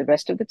healthy the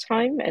rest of the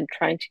time and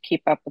trying to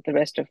keep up with the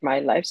rest of my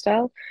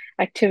lifestyle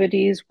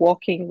activities.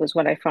 Walking was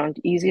what I found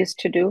easiest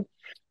to do.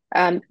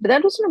 But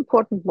that was an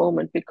important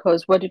moment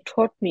because what it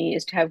taught me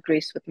is to have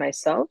grace with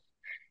myself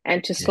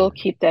and to Yeah. still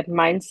keep that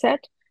mindset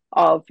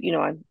of,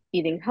 I'm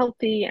eating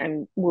healthy,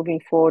 I'm moving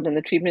forward in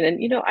the treatment.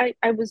 And,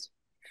 I was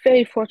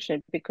very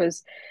fortunate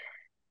because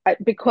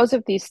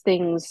of these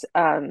things,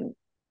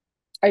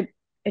 I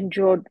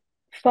endured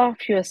far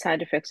fewer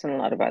side effects than a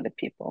lot of other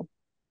people.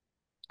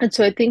 And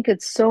so I think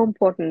it's so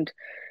important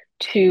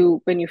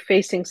to, when you're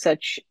facing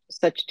such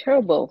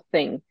terrible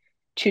thing,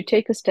 to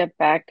take a step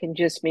back and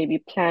just maybe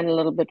plan a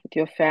little bit with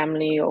your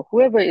family or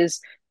whoever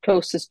is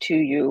closest to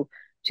you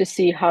to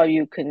see how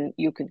you can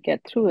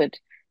get through it,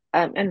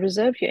 and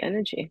reserve your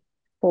energy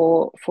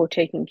for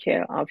taking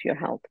care of your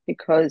health,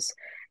 because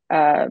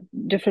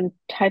different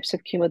types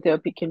of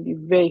chemotherapy can be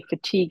very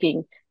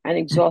fatiguing and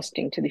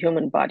exhausting to the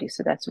human body.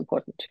 So that's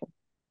important too.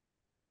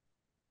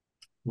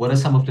 What are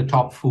some of the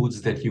top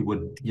foods that you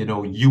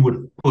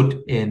would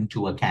put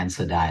into a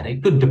cancer diet?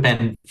 It could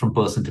depend from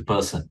person to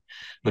person,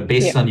 but Yeah.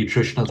 based on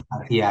nutritional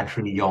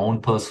psychiatry, your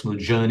own personal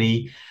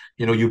journey,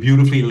 you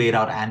beautifully laid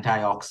out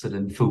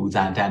antioxidant foods,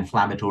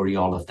 anti-inflammatory,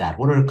 all of that.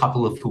 What are a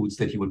couple of foods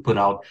that you would put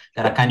out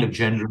that are kind of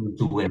general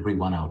to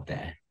everyone out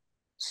there?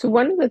 So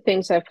one of the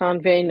things I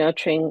found very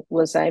nurturing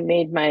was I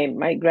made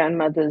my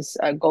grandmother's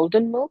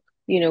golden milk,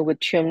 with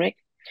turmeric,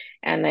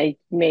 and I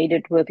made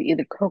it with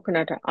either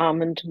coconut or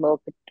almond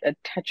milk, a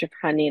touch of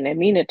honey, and I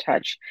mean a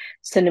touch,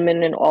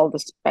 cinnamon and all the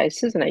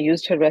spices. And I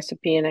used her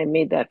recipe, and I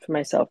made that for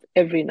myself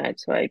every night.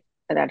 So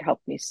that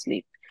helped me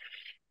sleep.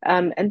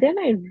 And then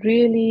I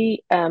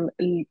really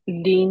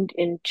leaned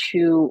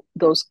into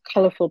those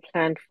colorful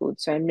plant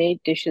foods. So I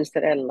made dishes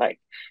that I like.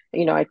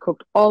 I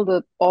cooked all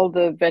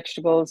the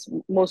vegetables,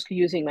 mostly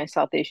using my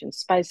South Asian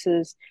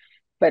spices,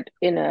 but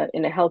in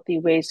a healthy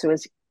way. So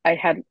as I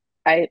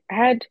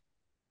had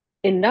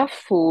enough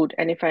food,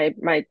 and if I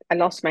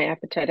lost my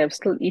appetite, I was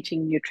still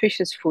eating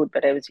nutritious food,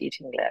 but I was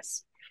eating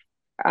less.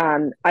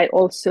 I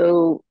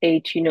also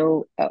ate,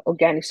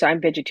 organic. So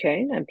I'm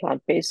vegetarian, I'm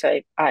plant-based.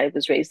 So I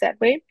was raised that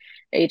way.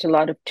 I ate a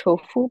lot of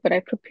tofu, but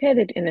I prepared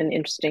it in an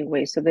interesting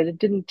way so that it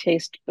didn't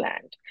taste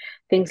bland.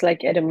 Things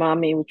like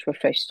edamame, which were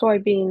fresh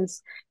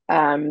soybeans.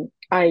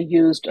 I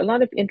used a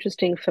lot of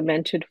interesting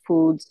fermented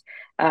foods.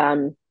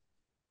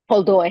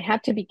 Although I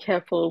had to be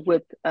careful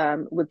with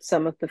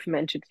some of the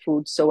fermented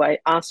foods, so I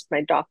asked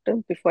my doctor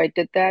before I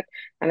did that,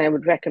 and I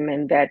would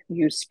recommend that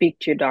you speak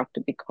to your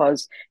doctor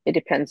because it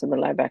depends on the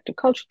live active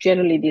culture.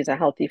 Generally, these are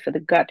healthy for the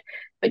gut,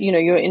 but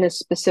you're in a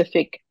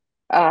specific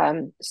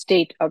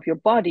state of your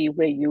body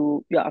where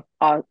you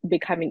are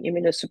becoming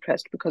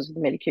immunosuppressed because of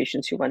the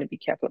medications. You want to be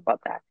careful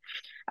about that.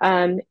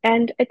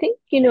 And I think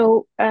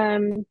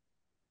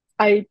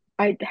I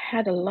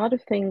had a lot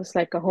of things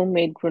like a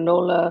homemade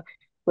granola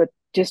with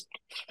just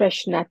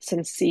fresh nuts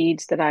and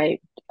seeds that I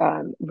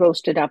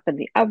roasted up in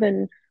the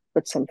oven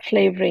with some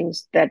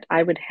flavorings that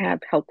I would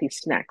have healthy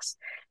snacks.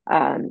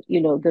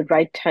 The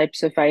right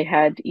types of I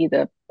had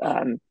either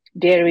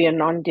dairy or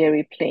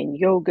non-dairy plain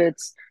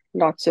yogurts,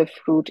 lots of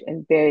fruit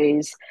and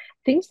berries,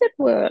 things that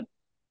I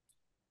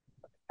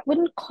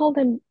wouldn't call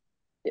them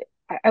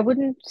I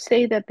wouldn't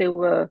say that they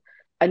were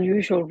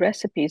unusual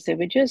recipes. They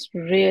were just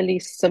really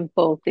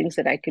simple things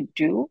that I could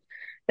do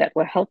that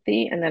were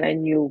healthy and that I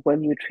knew were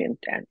nutrient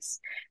dense.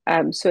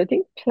 So I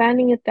think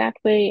planning it that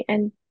way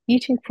and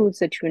eating foods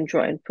that you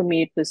enjoy. And for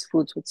me, it was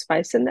foods with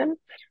spice in them.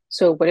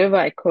 So whatever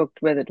I cooked,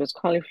 whether it was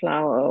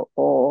cauliflower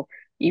or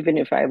even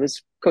if I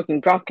was cooking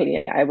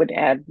broccoli, I would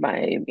add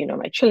my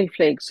chili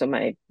flakes or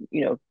my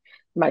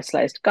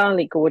sliced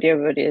garlic or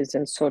whatever it is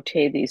and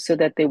saute these so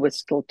that they were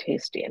still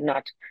tasty and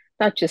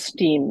not just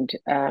steamed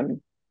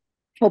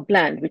or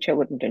bland, which I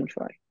wouldn't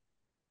enjoy.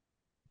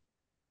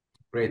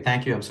 Great.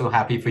 Thank you. I'm so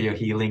happy for your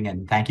healing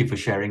and thank you for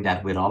sharing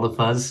that with all of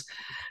us.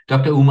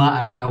 Dr.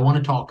 Uma, I want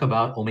to talk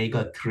about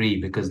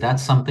omega-3 because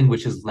that's something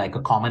which is like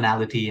a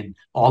commonality in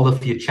all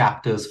of your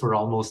chapters for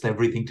almost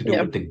everything to do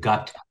Yeah. with the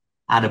gut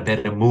and a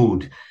better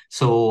mood.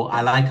 So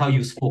I like how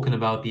you've spoken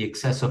about the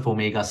excess of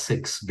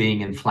omega-6 being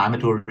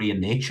inflammatory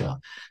in nature.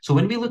 So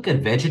when we look at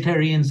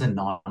vegetarians and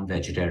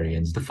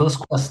non-vegetarians, the first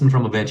question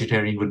from a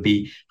vegetarian would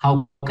be,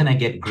 how can I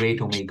get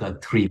great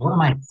omega-3? What are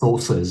my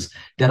sources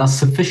that are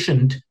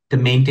sufficient to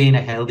maintain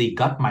a healthy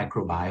gut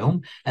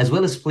microbiome, as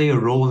well as play a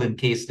role in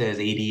case there's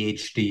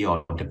ADHD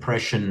or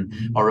depression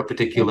or a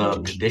particular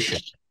condition?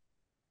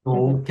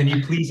 So can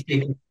you please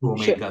take us through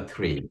Sure.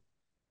 omega-3?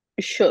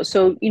 Sure.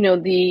 So,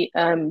 the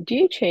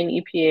DHA and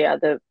EPA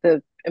are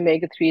the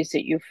omega-3s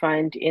that you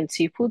find in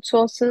seafood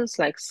sources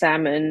like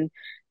salmon,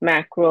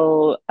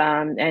 mackerel,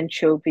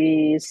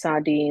 anchovies,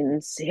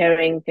 sardines,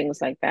 herring,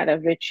 things like that are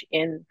rich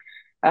in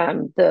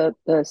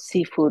the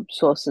seafood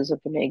sources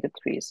of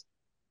omega-3s.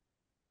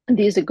 And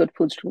these are good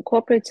foods to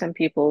incorporate. Some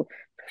people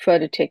prefer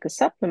to take a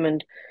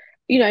supplement.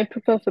 I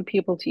prefer for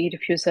people to eat a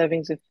few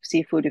servings of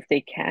seafood if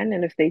they can,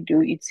 and if they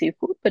do eat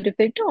seafood. But if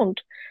they don't,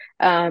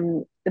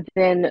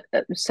 then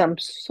some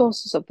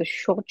sources of the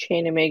short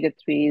chain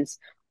omega-3s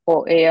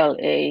or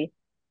ALA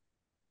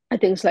are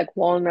things like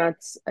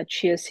walnuts,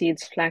 chia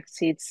seeds, flax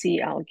seeds,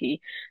 sea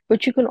algae.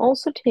 But you can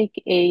also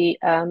take a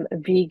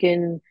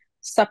vegan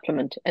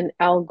supplement, an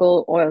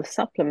algal oil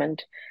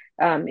supplement,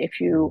 if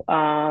you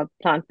are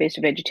plant-based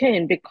or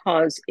vegetarian,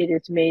 because it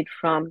is made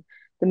from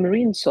the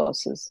marine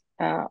sources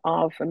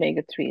of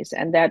omega-3s,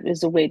 and that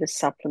is a way to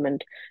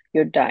supplement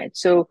your diet.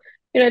 So,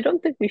 I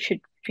don't think we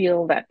should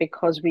feel that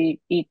because we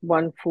eat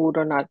one food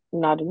or not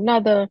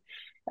another.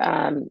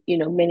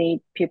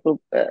 Many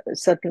people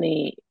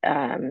certainly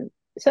in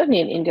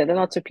India, there are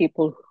lots of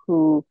people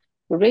who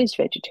were raised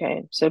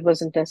vegetarian. So it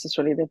wasn't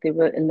necessarily that they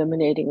were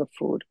eliminating a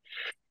food.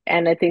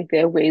 And I think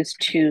there are ways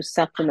to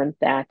supplement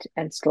that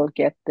and still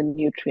get the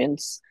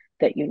nutrients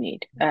that you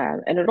need.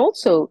 And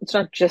it's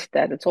not just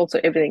that, it's also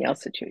everything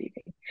else that you're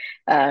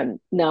eating.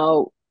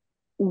 Now,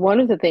 one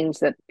of the things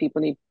that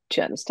people need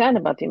to understand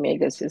about the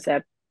omegas is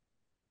that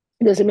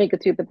there's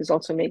omega-3, but there's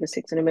also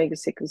omega-6, and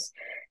omega-6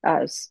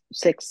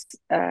 six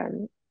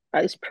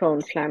is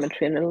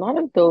pro-inflammatory, and a lot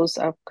of those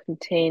are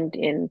contained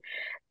in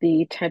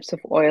the types of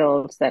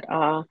oils that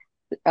are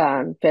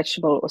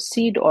vegetable or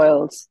seed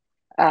oils,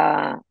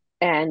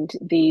 and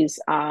these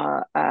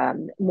are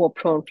more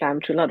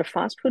pro-inflammatory. A lot of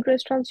fast food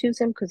restaurants use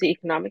them because they're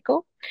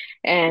economical,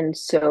 and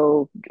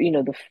so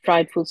the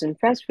fried foods in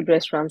fast food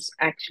restaurants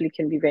actually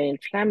can be very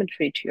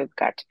inflammatory to your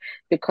gut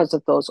because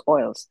of those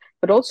oils.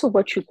 But also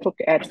what you cook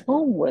at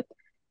home with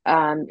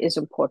is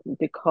important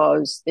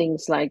because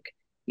things like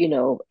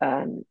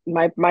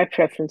my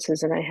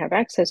preferences, and I have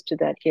access to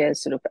that here,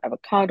 is sort of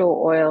avocado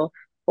oil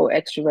or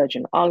extra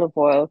virgin olive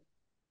oil.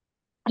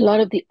 A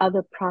lot of the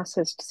other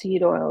processed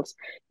seed oils,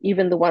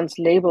 even the ones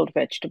labeled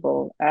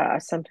vegetable, are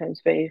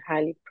sometimes very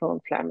highly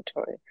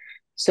pro-inflammatory.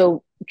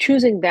 So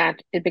choosing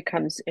that, it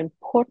becomes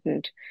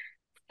important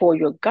for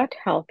your gut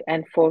health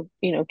and for,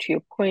 to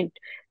your point,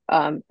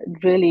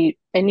 really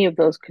any of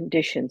those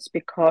conditions,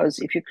 because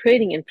if you're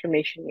creating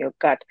inflammation in your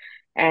gut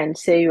and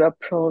say you are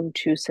prone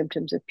to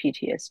symptoms of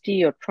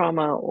PTSD or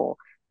trauma or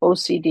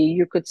OCD,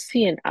 you could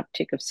see an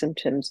uptick of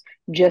symptoms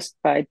just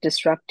by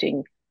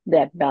disrupting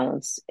that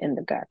balance in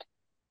the gut.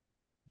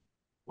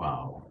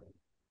 Wow.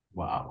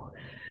 Wow.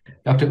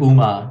 Dr.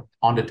 Uma,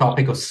 on the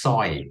topic of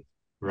soy,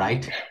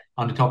 right?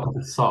 On the topic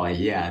of soy,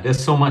 yeah,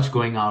 there's so much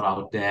going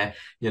out there.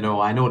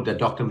 I know that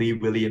Dr. Lee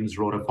Williams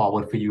wrote a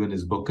forward for you in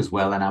his book as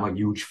well, and I'm a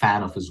huge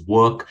fan of his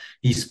work.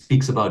 He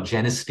speaks about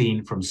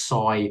genistein from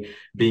soy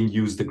being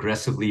used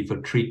aggressively for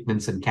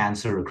treatments in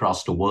cancer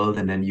across the world.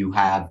 And then you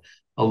have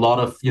a lot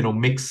of,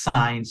 mixed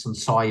science on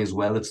soy as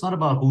well. It's not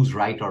about who's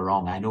right or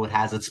wrong. I know it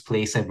has its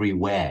place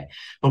everywhere.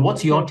 But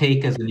what's your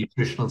take as a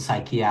nutritional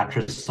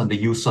psychiatrist on the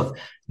use of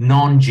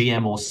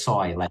non-GMO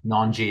soy, like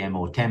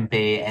non-GMO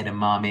tempeh,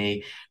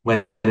 edamame,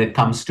 when it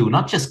comes to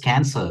not just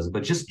cancers,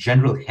 but just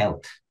general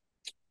health?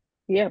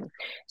 Yeah.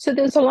 So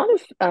there's a lot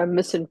of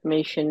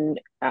misinformation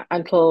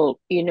until,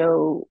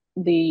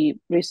 the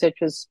research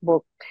was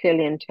more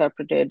clearly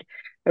interpreted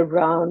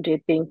around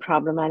it being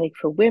problematic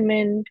for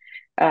women,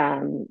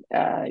 and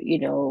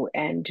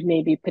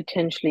maybe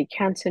potentially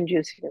cancer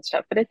inducing and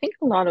stuff. But I think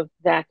a lot of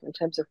that in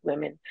terms of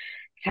women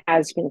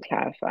has been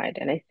clarified.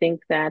 And I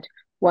think that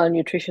while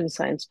nutrition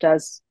science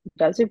does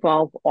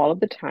evolve all of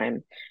the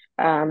time,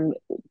 um,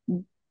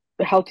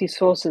 healthy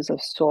sources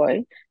of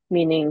soy,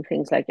 meaning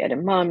things like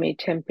edamame,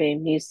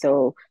 tempeh,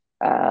 miso,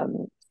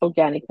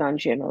 organic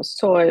non-GMO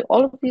soy,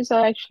 all of these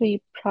are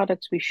actually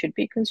products we should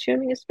be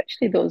consuming,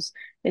 especially those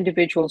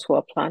individuals who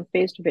are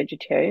plant-based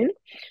vegetarian.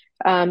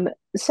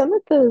 Some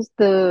of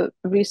the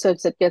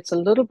research that gets a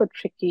little bit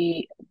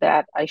tricky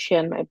that I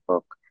share in my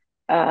book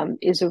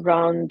is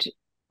around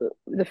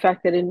the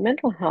fact that in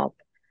mental health,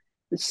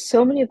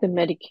 so many of the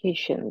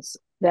medications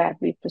that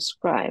we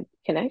prescribe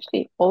can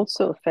actually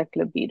also affect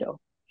libido.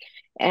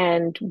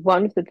 And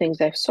one of the things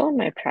I saw in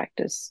my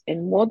practice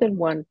in more than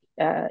one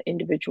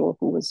individual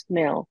who was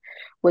male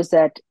was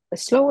that a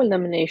slow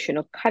elimination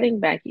or cutting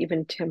back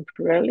even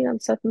temporarily on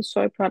certain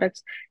soy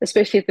products,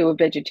 especially if they were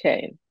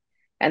vegetarian,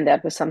 and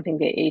that was something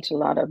they ate a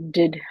lot of,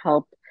 did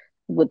help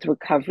with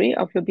recovery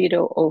of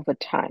libido over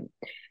time.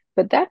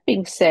 But that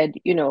being said,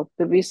 the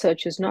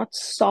research is not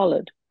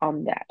solid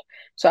on that.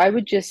 So I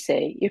would just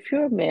say if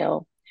you're a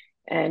male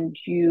and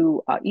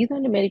you are either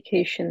on a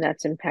medication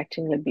that's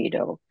impacting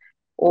libido,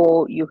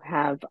 or you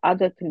have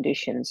other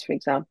conditions, for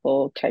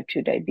example, type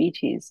 2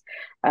 diabetes,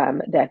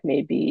 that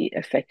may be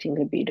affecting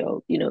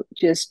libido,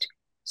 just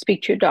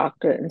speak to your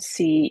doctor and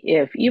see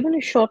if even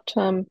a short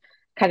term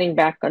cutting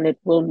back on it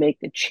will make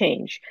a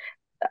change.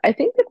 I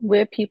think that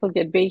where people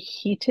get very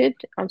heated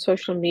on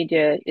social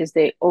media is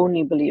they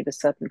only believe a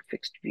certain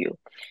fixed view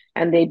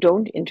and they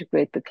don't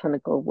integrate the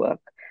clinical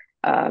work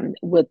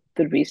with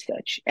the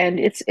research. And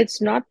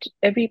it's not,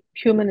 every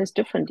human is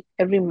different.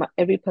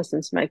 Every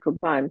person's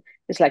microbiome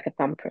is like a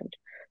thumbprint.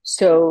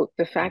 So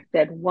the fact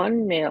that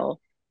one male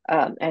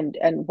and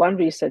one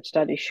research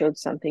study showed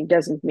something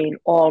doesn't mean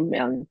all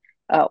men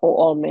or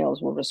all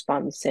males will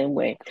respond the same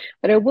way.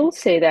 But I will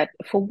say that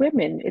for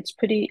women, it's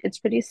pretty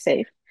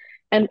safe.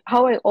 And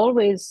how I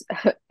always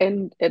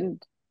end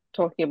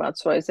talking about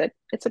soy is that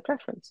it's a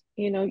preference.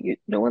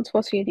 No one's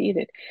forcing you to eat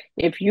it.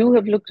 If you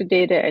have looked at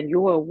data and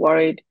you are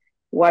worried,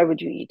 why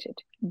would you eat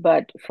it?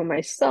 But for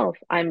myself,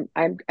 I'm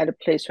at a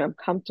place where I'm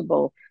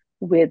comfortable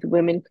with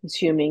women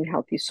consuming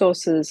healthy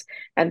sources,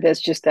 and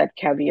there's just that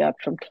caveat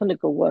from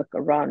clinical work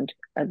around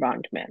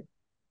men.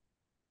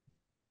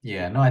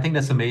 Yeah, no, I think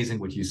that's amazing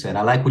what you said.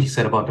 I like what you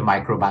said about the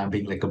microbiome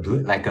being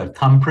like a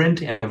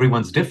thumbprint.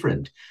 Everyone's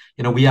different.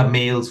 We have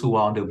males who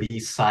are on the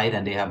obese side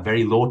and they have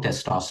very low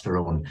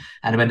testosterone.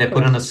 And when they're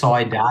put on a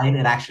soy diet,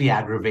 it actually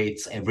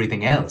aggravates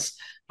everything else.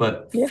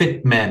 But Yeah.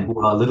 fit men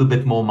who are a little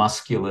bit more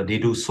muscular, they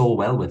do so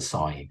well with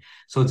soy.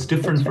 So it's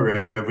different That's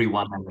right. for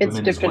everyone and It's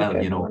women as different well, for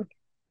everyone.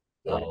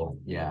 So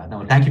yeah,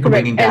 no, thank you for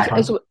Correct. bringing that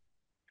on.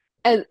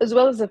 As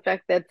well as the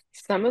fact that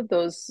some of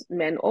those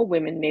men or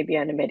women may be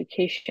on a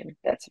medication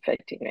that's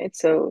affecting, right?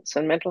 So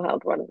in mental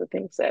health, one of the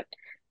things that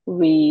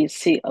we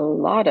see a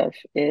lot of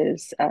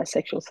is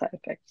sexual side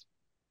effects.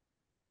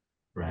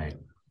 Right.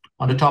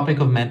 On the topic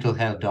of mental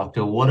health,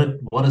 doctor, what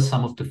are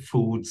some of the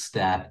foods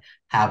that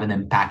have an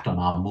impact on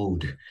our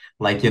mood?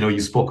 Like, you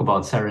spoke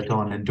about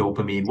serotonin and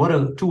dopamine. What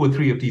are two or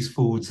three of these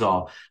foods?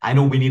 Or I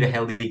know we need a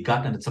healthy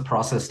gut and it's a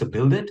process to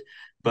build it,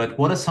 but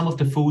what are some of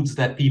the foods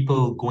that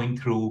people going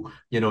through,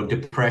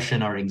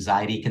 depression or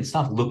anxiety can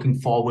start looking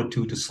forward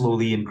to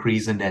slowly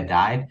increase in their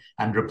diet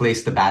and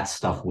replace the bad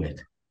stuff with?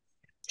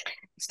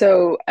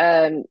 So,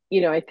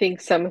 I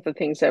think some of the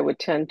things I would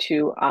turn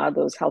to are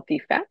those healthy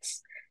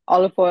fats.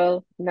 olive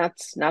oil,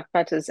 nuts, nut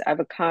butters,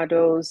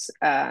 avocados,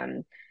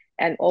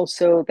 and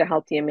also the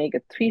healthy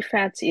omega-3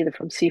 fats, either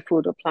from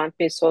seafood or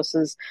plant-based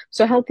sources.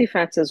 So healthy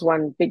fats is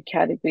one big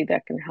category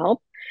that can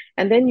help.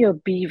 And then your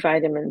B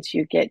vitamins,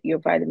 you get your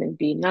vitamin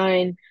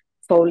B9,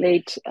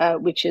 folate,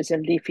 which is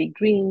in leafy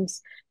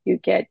greens. You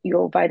get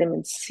your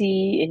vitamin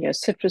C in your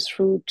citrus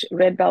fruit,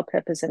 red bell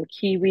peppers, and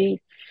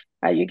kiwi.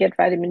 You get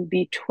vitamin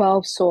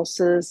B12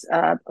 sources,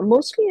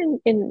 mostly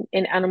in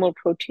animal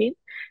protein,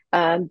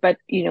 but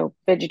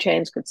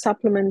vegetarians could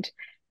supplement.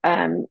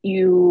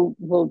 You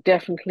will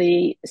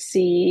definitely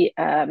see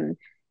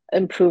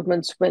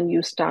improvements when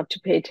you start to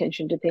pay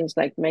attention to things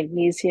like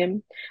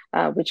magnesium,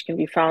 which can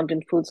be found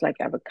in foods like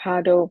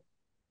avocado.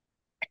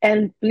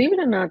 And believe it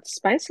or not,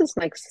 spices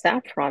like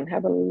saffron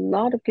have a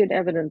lot of good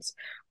evidence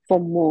for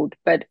mood,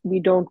 but we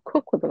don't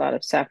cook with a lot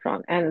of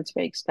saffron and it's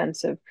very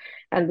expensive.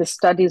 And the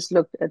studies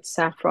looked at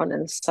saffron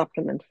in a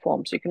supplement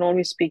form. So you can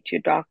only speak to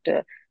your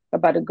doctor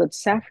about a good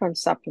saffron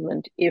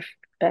supplement if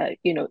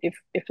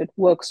it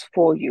works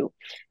for you.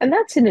 And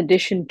that's in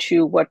addition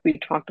to what we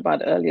talked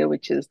about earlier,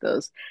 which is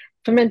those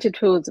fermented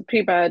foods, the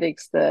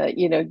prebiotics,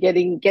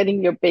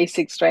 getting your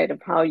basics right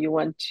of how you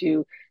want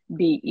to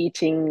be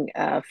eating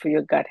for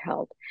your gut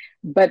health.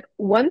 But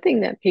one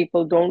thing that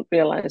people don't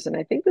realize, and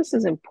I think this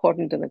is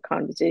important in the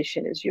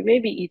conversation, is you may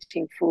be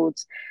eating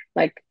foods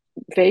like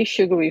very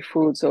sugary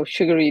foods or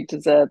sugary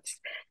desserts,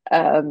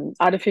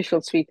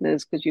 artificial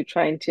sweeteners because you're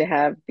trying to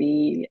have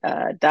the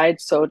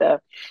diet soda,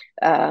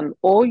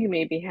 or you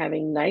may be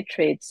having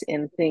nitrates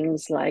in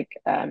things like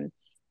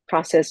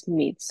processed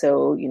meat.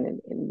 So, in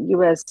the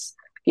US,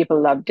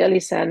 people love deli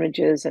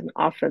sandwiches, and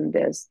often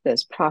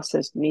there's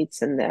processed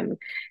meats in them,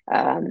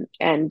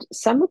 and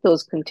some of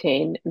those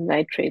contain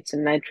nitrates,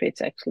 and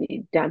nitrates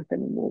actually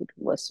dampen mood,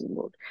 worsen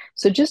mood.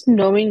 So just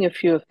knowing a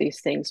few of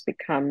these things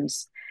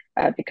becomes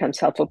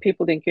helpful.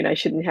 People think I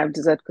shouldn't have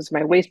dessert because of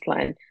my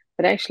waistline,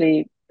 but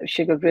actually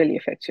sugar really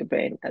affects your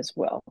brain as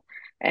well,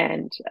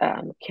 and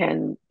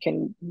can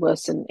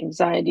worsen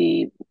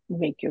anxiety,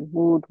 make your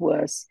mood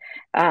worse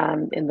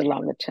in the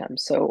longer term.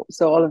 So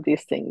all of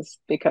these things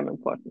become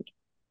important.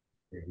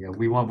 Yeah,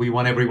 we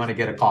want everyone to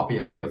get a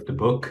copy of the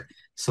book.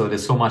 So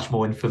there's so much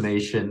more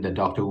information that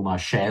Dr. Uma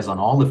shares on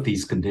all of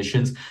these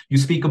conditions. You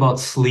speak about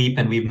sleep,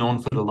 and we've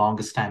known for the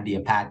longest time the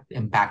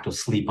impact of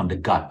sleep on the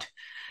gut.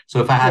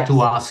 So if I had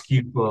to ask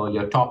you for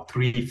your top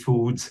 3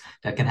 foods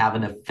that can have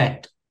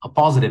a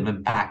positive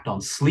impact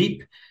on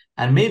sleep,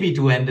 and maybe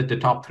to end at the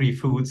top 3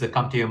 foods that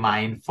come to your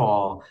mind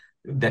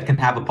that can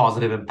have a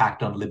positive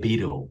impact on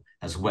libido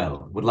as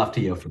well. Would love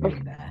to hear from you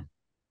on that.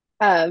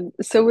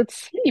 So with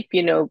sleep,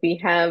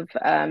 we have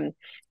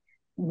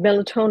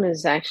melatonin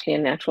is actually a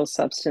natural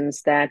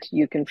substance that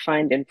you can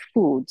find in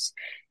foods,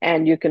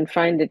 and you can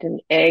find it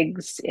in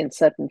eggs, in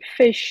certain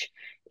fish,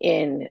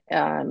 in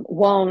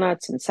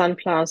walnuts and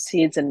sunflower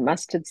seeds and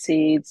mustard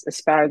seeds,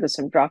 asparagus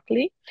and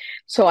broccoli.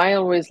 So I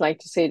always like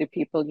to say to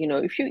people,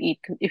 if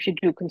you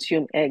do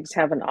consume eggs,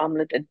 have an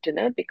omelet at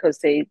dinner because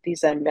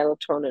these are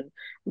melatonin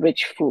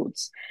rich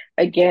foods.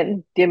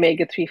 Again, the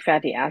omega-3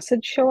 fatty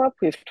acids show up.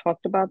 We've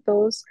talked about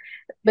those.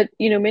 But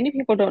many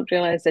people don't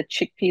realize that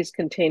chickpeas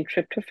contain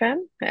tryptophan,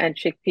 and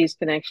chickpeas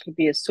can actually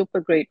be a super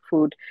great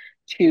food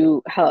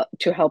to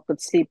help with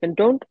sleep. And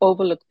don't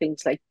overlook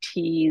things like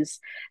teas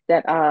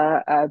that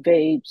are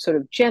very sort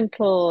of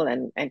gentle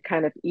and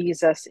kind of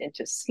ease us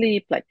into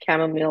sleep, like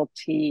chamomile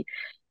tea.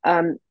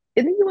 In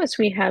the US,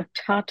 we have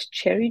tart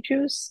cherry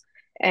juice,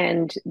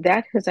 and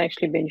that has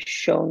actually been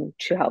shown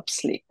to help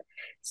sleep.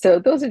 So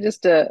those are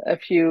just a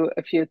few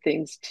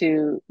things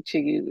to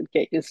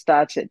get you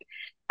started.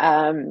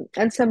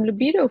 And some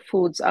libido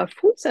foods are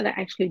foods that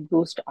actually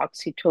boost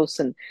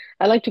oxytocin.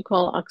 I like to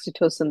call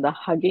oxytocin the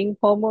hugging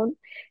hormone.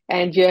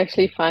 And you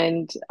actually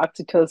find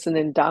oxytocin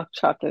in dark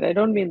chocolate. I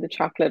don't mean the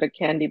chocolate or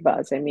candy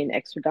bars. I mean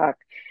extra dark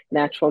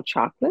natural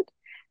chocolate.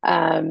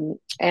 And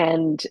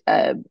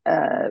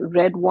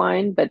red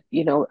wine, but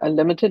a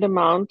limited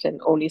amount, and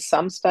only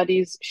some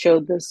studies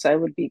showed this. So I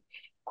would be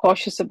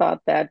cautious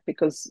about that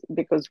because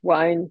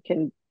wine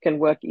can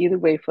work either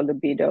way for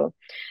libido.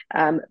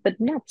 But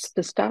nuts,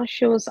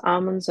 pistachios,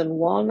 almonds, and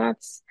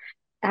walnuts,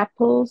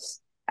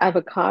 apples,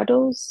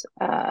 avocados,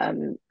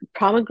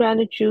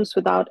 pomegranate juice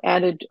without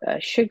added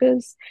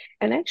sugars,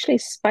 and actually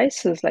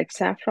spices like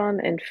saffron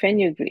and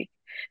fenugreek.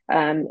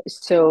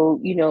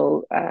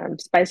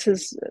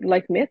 Spices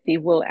like methi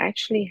will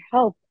actually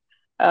help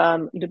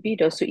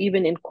libido. So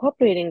even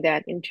incorporating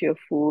that into your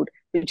food,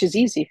 which is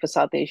easy for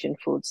South Asian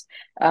foods,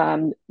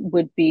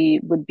 would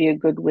be a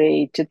good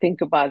way to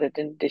think about it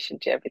in addition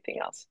to everything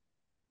else.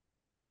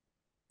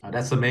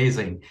 That's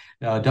amazing.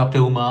 Dr.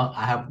 Uma,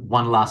 I have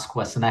one last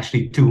question,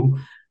 actually 2.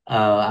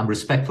 I'm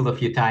respectful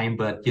of your time,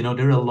 but there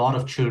are a lot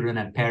of children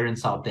and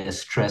parents out there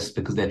stressed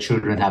because their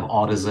children have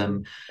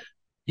autism.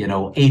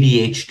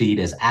 ADHD,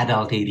 there's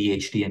adult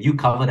ADHD, and you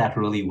cover that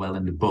really well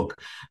in the book.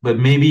 But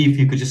maybe if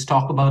you could just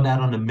talk about that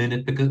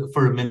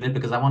for a minute,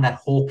 because I want that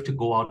hope to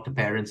go out to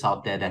parents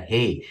out there that,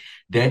 hey,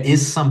 there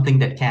is something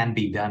that can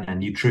be done, and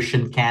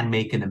nutrition can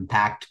make an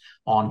impact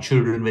on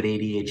children with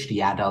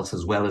ADHD, adults,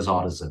 as well as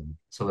autism.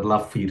 So I'd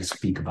love for you to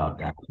speak about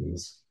that,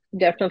 please.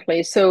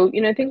 Definitely. So,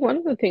 I think one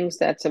of the things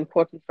that's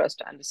important for us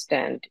to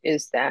understand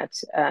is that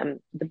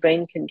the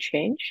brain can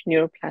change.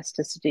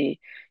 Neuroplasticity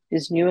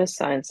is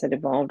neuroscience that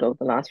evolved over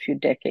the last few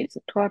decades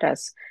that taught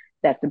us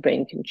that the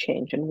brain can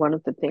change. And one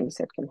of the things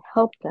that can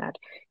help that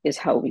is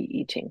how we're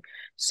eating.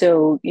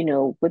 So,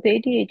 with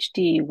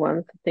ADHD, one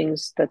of the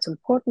things that's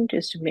important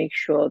is to make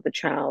sure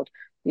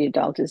the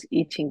adult is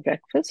eating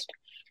breakfast,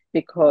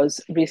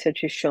 because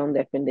research has shown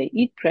that when they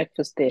eat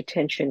breakfast, their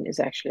attention is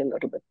actually a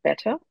little bit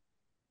better.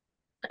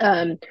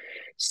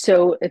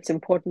 So it's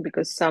important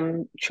because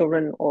some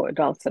children or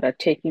adults that are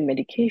taking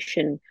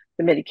medication,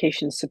 the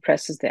medication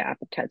suppresses their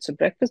appetite. So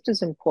breakfast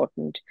is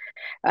important.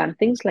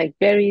 Things like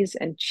berries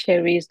and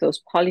cherries,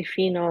 those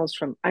polyphenols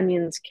from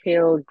onions,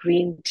 kale,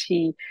 green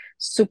tea,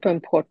 super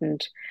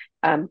important.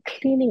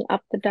 Cleaning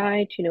up the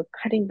diet,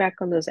 cutting back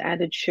on those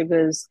added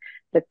sugars,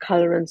 the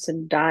colorants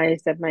and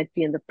dyes that might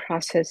be in the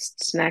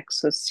processed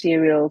snacks or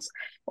cereals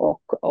or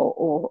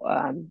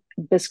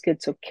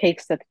biscuits or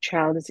cakes that the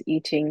child is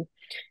eating.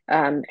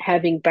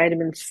 Having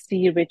vitamin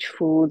C rich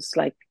foods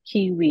like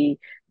kiwi,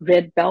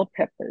 red bell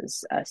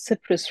peppers,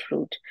 citrus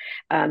fruit.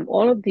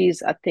 All of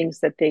these are things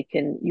that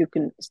you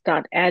can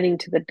start adding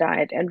to the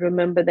diet. And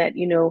remember that,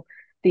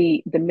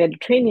 the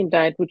Mediterranean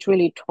diet, which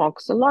really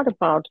talks a lot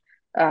about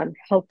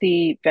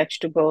healthy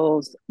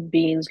vegetables,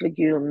 beans,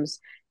 legumes,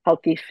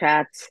 healthy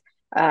fats,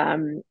 are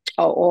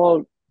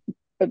all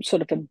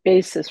sort of a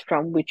basis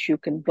from which you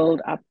can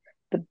build up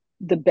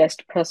the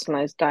best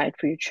personalized diet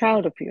for your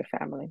child or for your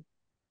family.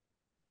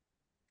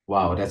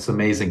 Wow, that's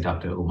amazing,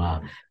 Dr.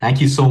 Uma. Thank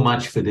you so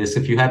much for this.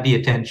 If you had the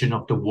attention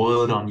of the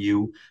world on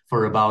you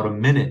for about a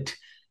minute,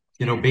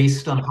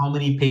 based on how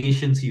many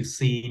patients you've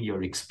seen,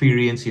 your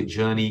experience, your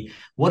journey,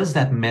 what is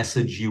that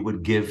message you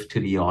would give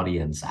to the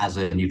audience as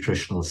a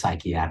nutritional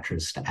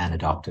psychiatrist and a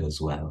doctor as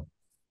well?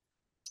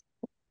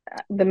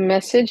 The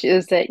message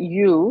is that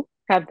you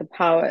have the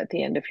power at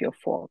the end of your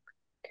fork.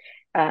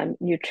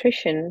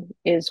 Nutrition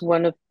is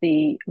one of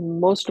the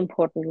most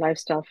important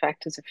lifestyle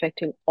factors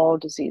affecting all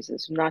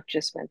diseases, not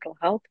just mental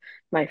health.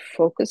 My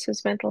focus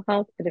is mental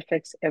health. It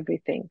affects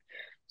everything.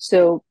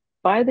 So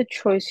by the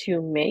choice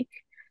you make,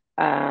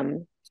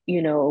 however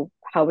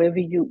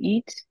you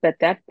eat,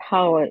 that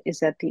power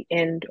is at the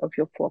end of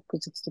your fork,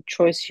 because it's the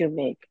choice you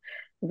make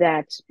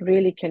that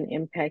really can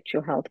impact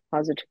your health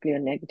positively or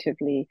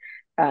negatively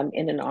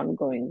in an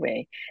ongoing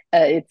way.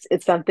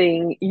 It's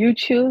something you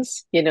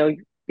choose.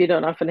 You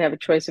don't often have a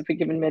choice if you're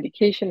given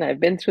medication. I've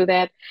been through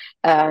that,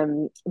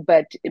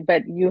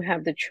 but you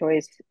have the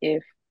choice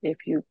if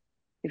you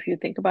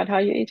think about how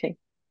you're eating.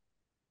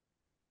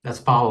 That's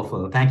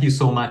powerful. Thank you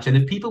so much. And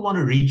if people want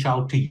to reach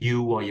out to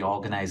you or your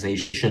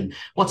organization,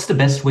 what's the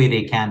best way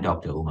they can,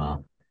 Dr.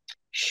 Uma?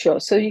 Sure.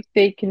 So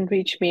they can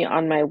reach me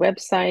on my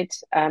website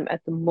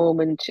at the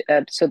moment.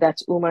 So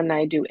that's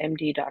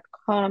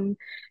umanaidoomd.com.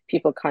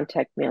 People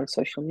contact me on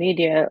social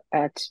media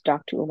at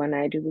Dr. Uma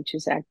Naidoo, which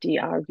is at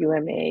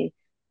DRUMA.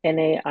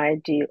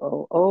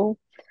 Naidoo.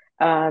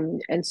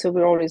 And so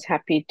we're always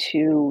happy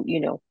to,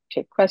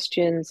 take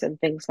questions and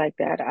things like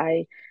that.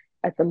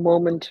 At the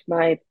moment,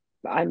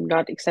 I'm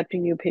not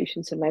accepting new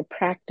patients in my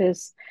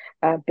practice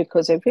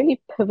because I've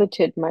really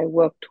pivoted my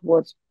work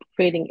towards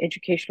creating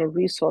educational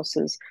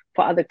resources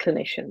for other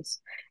clinicians.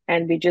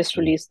 And we just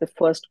released the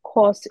first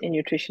course in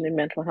nutrition and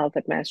mental health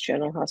at Mass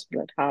General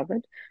Hospital at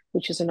Harvard,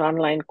 which is an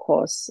online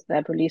course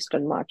that released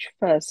on March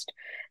 1st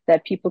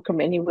that people from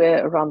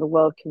anywhere around the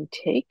world can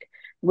take.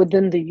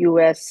 Within the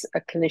US,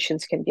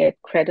 clinicians can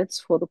get credits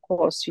for the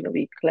course.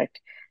 We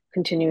collect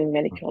continuing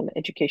medical and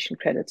education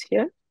credits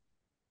here.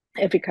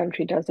 Every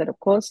country does that, of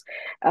course.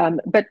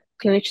 But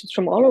clinicians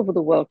from all over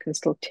the world can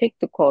still take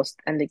the course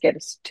and they get a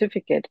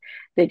certificate.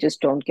 They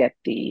just don't get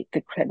the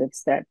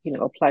credits that,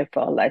 apply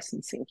for our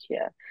licensing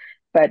here.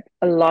 But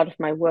a lot of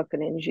my work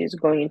and energy is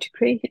going into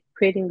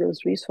creating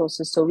those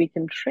resources so we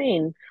can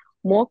train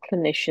more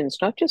clinicians,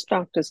 not just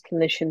doctors,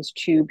 clinicians,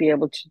 to be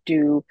able to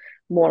do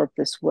more of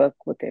this work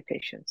with their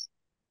patients.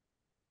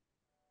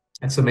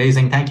 That's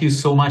amazing. Thank you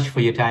so much for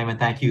your time, and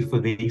thank you for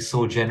being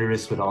so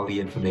generous with all the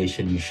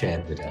information you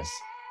shared with us.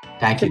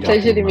 Thank you, Dr.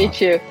 It's a pleasure to meet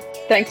you.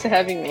 Thanks for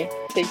having me.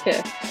 Take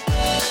care.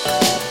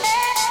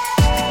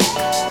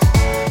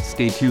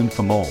 Stay tuned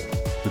for more.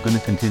 We're going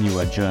to continue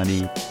our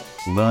journey,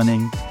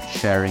 learning,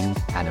 sharing,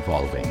 and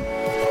evolving.